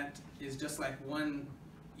that is just like one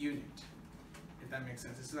unit, if that makes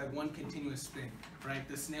sense. It's like one continuous thing, right?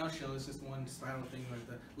 The snail shell is just one spiral thing, or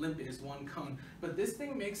the limpet is one cone. But this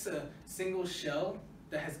thing makes a single shell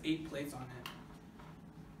that has 8 plates on it.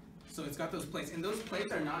 So it's got those plates, and those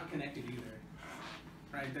plates are not connected either,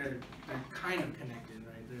 right? They're kind of connected,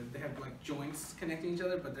 right? They have like joints connecting each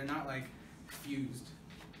other, but they're not like fused.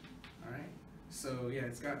 All right. So yeah,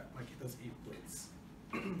 it's got like those 8 plates.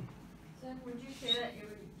 So would you say that it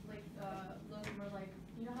would like look more like,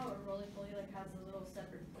 you know how a roly-poly like has a little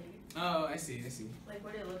separate plate? Oh, I see. Like,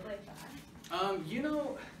 would it look like that? You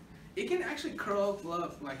know, it can actually curl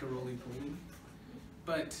up like a roly-poly,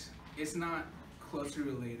 but it's not closely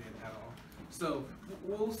related at all. So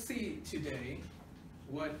we'll see today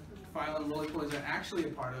what phylum roly-polies are actually a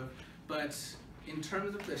part of, but in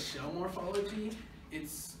terms of the shell morphology,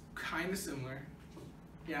 it's kind of similar.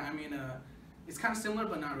 Yeah, I mean, it's kind of similar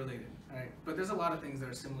but not related, right? But there's a lot of things that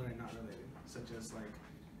are similar and not related, such as like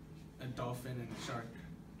a dolphin and a shark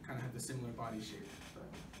kind of have the similar body shape, but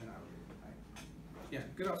they're not related, right? Yeah,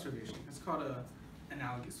 good observation. It's called a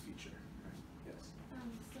analogous feature. Right? Yes.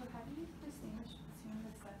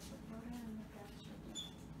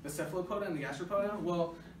 cephalopoda and the gastropoda?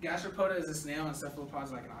 Well, gastropoda is a snail and cephalopoda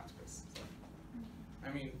is like an octopus. So,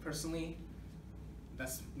 I mean, personally,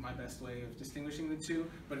 that's my best way of distinguishing the two.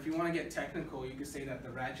 But if you want to get technical, you could say that the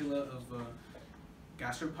radula of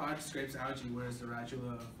gastropod scrapes algae, whereas the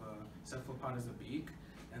radula of cephalopod is a beak.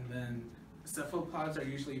 And then cephalopods are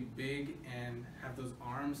usually big and have those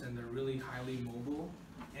arms, and they're really highly mobile.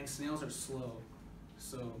 And snails are slow.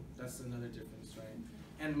 So that's another difference, right?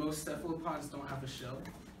 And most cephalopods don't have a shell,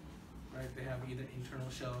 right? They have either internal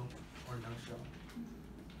shell or no shell.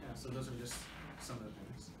 Yeah, so those are just some of the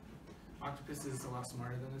things. Octopus is a lot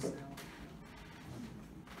smarter than a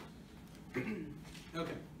snail.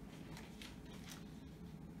 Okay.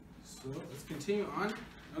 So let's continue on.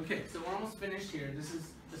 Okay, so we're almost finished here. This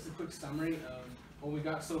is just a quick summary of what we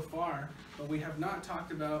got so far, but we have not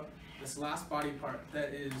talked about this last body part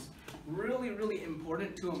that is really, really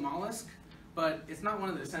important to a mollusk, but it's not one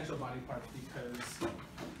of the essential body parts because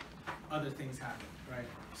other things happen, right?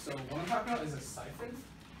 So what I'm talking about is a siphon,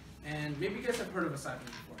 and maybe you guys have heard of a siphon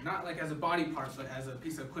before. Not like as a body part, but as a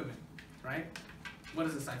piece of equipment, right? What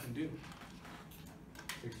does a siphon do?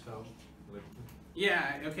 Takes out liquid.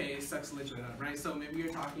 Yeah, okay, it sucks liquid out, right? So maybe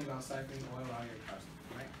you're talking about siphoning oil out of your car,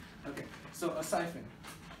 right? Okay, so a siphon,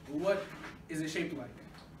 what is it shaped like?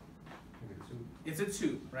 Like a tube. It's a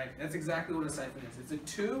tube, right? That's exactly what a siphon is. It's a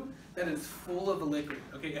tube that is full of the liquid.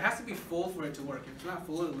 Okay, it has to be full for it to work. If it's not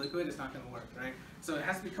full of the liquid, it's not going to work, right? So it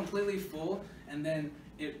has to be completely full, and then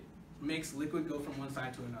it makes liquid go from one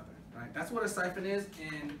side to another, right? That's what a siphon is,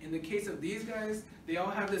 and in the case of these guys, they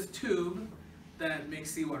all have this tube that makes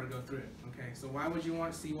seawater go through it, okay? So why would you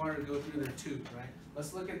want seawater to go through their tube, right?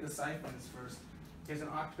 Let's look at the siphons first. Here's an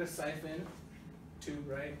octopus siphon tube,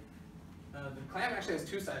 right? The clam actually has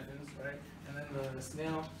two siphons, right? And then the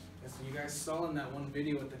snail, as you guys saw in that one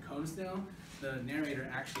video with the cone snail, the narrator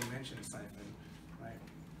actually mentioned siphon, right?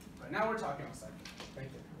 But now we're talking about siphon, right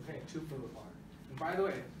there, okay? Tube full of water. And by the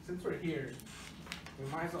way, since we're here, we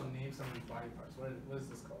might as well name some of these body parts. What is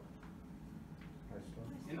this called?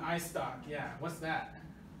 An eye stalk, yeah. What's that?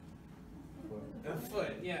 A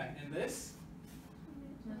foot, yeah. And this?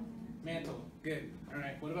 Mantle. Good. All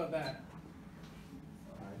right. What about that?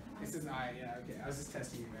 This is eye. Yeah. Okay. I was just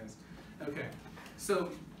testing you guys. Okay. So,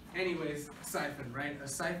 anyways, siphon, right? A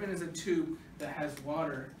siphon is a tube that has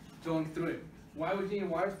water going through it. Why would you need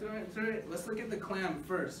water through it? Let's look at the clam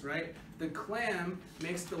first, right? The clam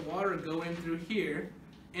makes the water go in through here,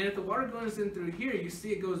 and if the water goes in through here, you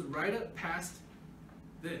see it goes right up past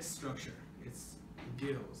this structure. It's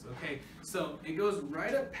gills, okay? So it goes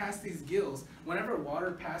right up past these gills. Whenever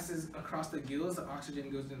water passes across the gills, the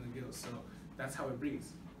oxygen goes into the gills, so that's how it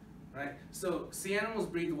breathes, right? So sea animals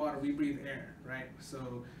breathe water, we breathe air, right?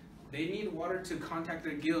 So they need water to contact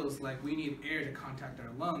their gills like we need air to contact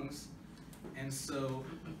our lungs, and so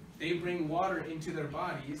they bring water into their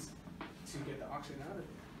bodies to get the oxygen out of it,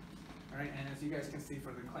 all right? And as you guys can see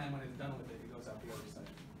for the clam, when it's done with it, it goes out the other side.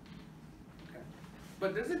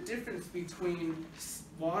 But there's a difference between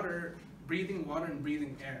breathing water and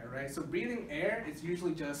breathing air, right? So breathing air, it's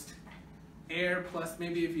usually just air plus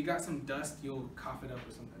maybe if you got some dust, you'll cough it up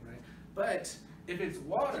or something, right? But if it's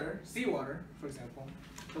water, seawater, for example,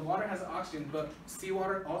 the water has oxygen, but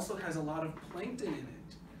seawater also has a lot of plankton in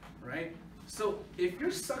it, right? So if you're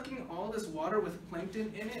sucking all this water with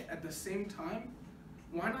plankton in it at the same time,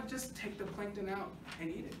 why not just take the plankton out and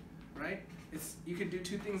eat it, right? You could do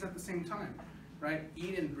two things at the same time, right?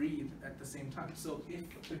 Eat and breathe at the same time. So if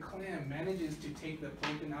the clam manages to take the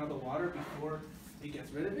plankton out of the water before it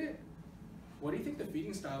gets rid of it, what do you think the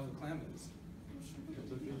feeding style of the clam is?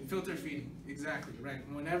 Filter feeding, exactly, right.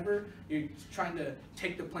 Whenever you're trying to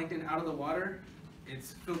take the plankton out of the water,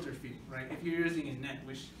 it's filter feeding, right? If you're using a net,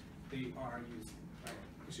 which they are using, right?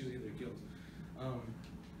 It's usually their gills.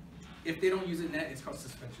 If they don't use a net, it's called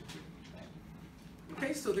suspension feeding.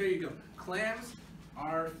 Okay, so there you go. Clams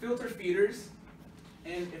are filter feeders,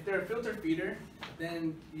 and if they're a filter feeder,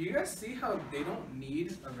 then you guys see how they don't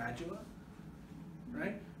need a radula,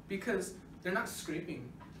 right? Because they're not scraping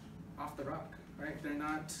off the rock, right? They're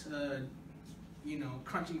not,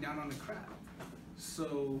 crunching down on the crab.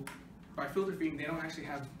 So by filter feeding, they don't actually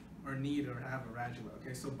have or need or have a radula.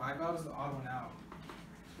 Okay, so bivalve is the odd one out.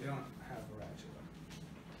 They don't have a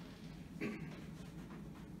radula.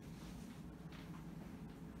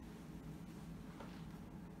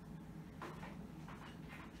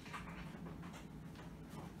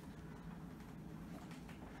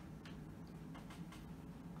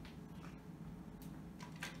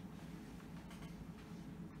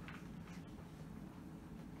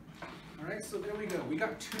 Alright, so there we go. We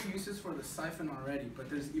got two uses for the siphon already, but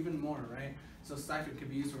there's even more, right? So siphon can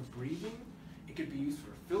be used for breathing. It could be used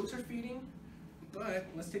for filter feeding, but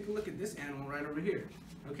let's take a look at this animal right over here.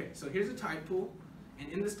 Okay, so here's a tide pool, and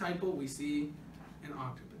in this tide pool we see an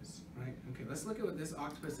octopus, right? Okay, let's look at what this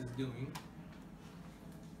octopus is doing.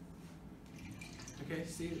 Okay,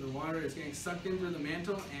 see, the water is getting sucked in through the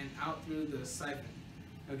mantle and out through the siphon.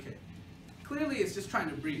 Okay, clearly it's just trying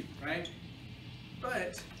to breathe, right?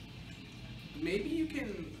 But maybe you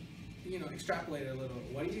can, extrapolate it a little.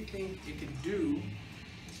 What do you think it could do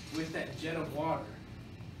with that jet of water,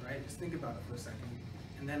 right? Just think about it for a second.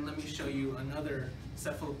 And then let me show you another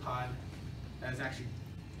cephalopod that is actually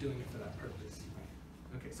doing it for that purpose.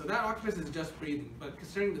 Okay, so that octopus is just breathing, but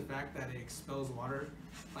considering the fact that it expels water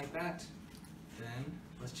like that, then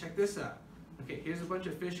let's check this out. Okay, here's a bunch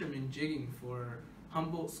of fishermen jigging for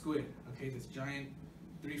Humboldt squid. Okay, this giant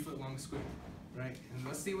 3-foot long squid, right? And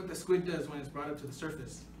let's see what the squid does when it's brought up to the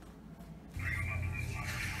surface.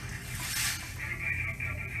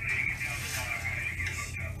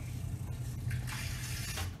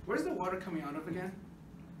 Where's the water coming out of again?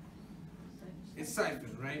 It's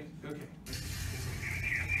siphoned, right? Okay.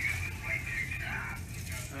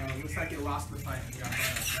 Looks like it lost the fight and got that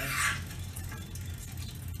up,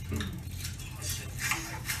 right?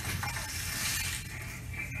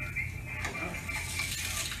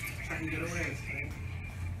 Trying to get away, right?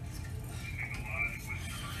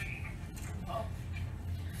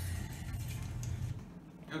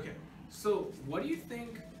 Okay, so what do you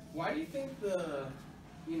think, why do you think the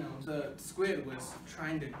squid was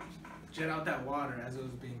trying to jet out that water as it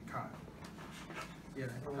was being caught? Yeah.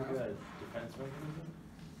 Like a defense mechanism?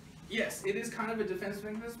 Yes, it is kind of a defense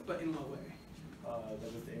mechanism, but in what way?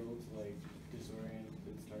 That it's able to like disorient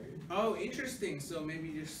its target. Oh, interesting. So maybe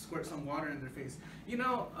you just squirt some water in their face.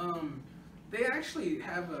 They actually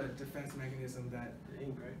have a defense mechanism that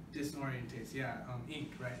Ink, right? disorientates. Yeah,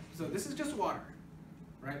 ink, right? So this is just water,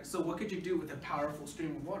 right? So what could you do with a powerful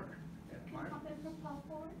stream of water? Yeah, Mara? Pop it from top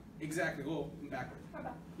forward? Exactly. Oh, backward. Or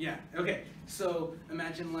back? Yeah. Okay. So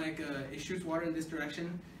imagine like it shoots water in this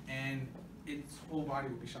direction, and its whole body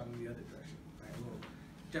will be shot in the other direction. Right? A little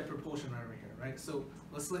jet propulsion right over here. Right. So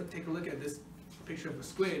let's take a look at this picture of a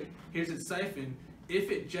squid. Here's its siphon. If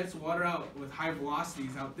it jets water out with high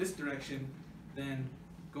velocities out this direction, then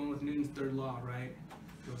going with Newton's third law, right,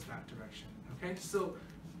 goes that direction. Okay. So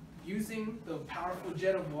using the powerful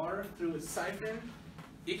jet of water through its siphon,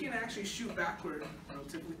 it can actually shoot backward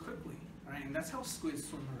relatively quickly, right? And that's how squids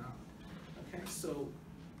swim around. Okay, so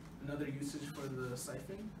another usage for the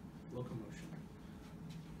siphon, locomotion.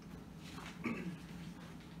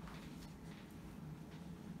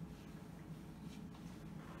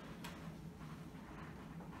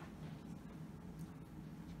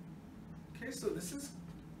 Okay, so this is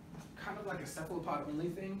kind of like a cephalopod only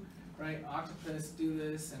thing, right? Octopus do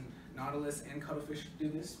this, and nautilus and cuttlefish do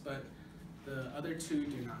this, but the other two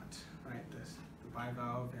do not, right? The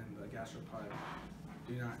bivalve and the gastropod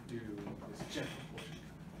do not do this jet propulsion,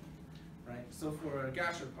 right? So for a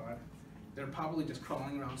gastropod, they're probably just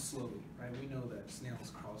crawling around slowly, right? We know that snails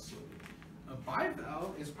crawl slowly. A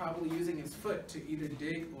bivalve is probably using its foot to either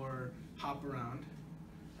dig or hop around,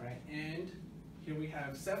 right? And here we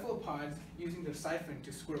have cephalopods using their siphon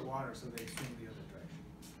to squirt water so they swim the other direction.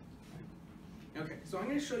 Right? Okay, so I'm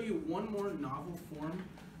going to show you one more novel form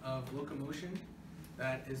of locomotion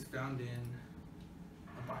that is found in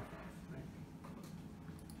a bivalve.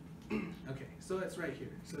 Right? Okay, so it's right here.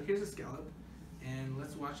 So here's a scallop, and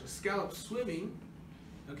let's watch a scallop swimming.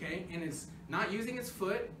 Okay, and it's not using its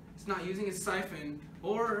foot, it's not using its siphon,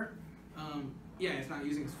 or yeah, it's not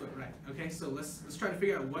using its foot, right? Okay, so let's try to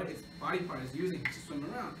figure out what its body part is using to swim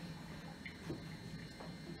around.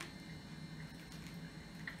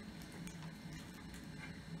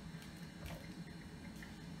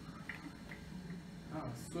 Oh,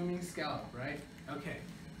 swimming scallop, right? Okay,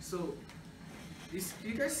 so do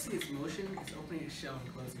you guys see its motion? It's opening its shell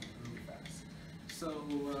and closing it really fast. So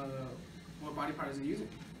what body part is it using?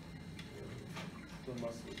 The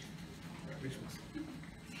muscle. Which muscle?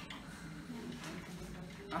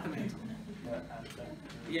 Not the mantle. The adductor.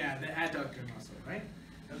 Yeah, the adductor muscle, right?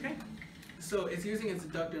 Okay. So it's using its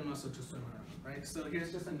adductor muscle to swim around, right? So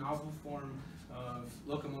here's just a novel form of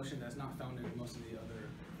locomotion that's not found in most of the other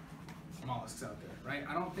mollusks out there, right?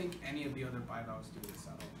 I don't think any of the other bivalves do this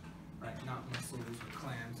at all, right? Not mussels or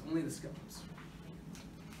clams, only the scallops.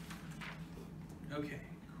 Okay,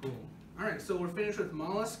 cool. All right, so we're finished with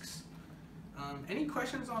mollusks. Any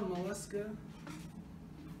questions on mollusca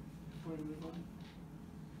before we move on?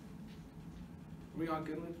 Are we all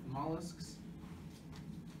good with mollusks?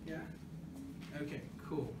 Yeah? Okay,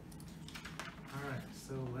 cool. All right,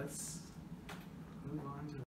 so let's move on to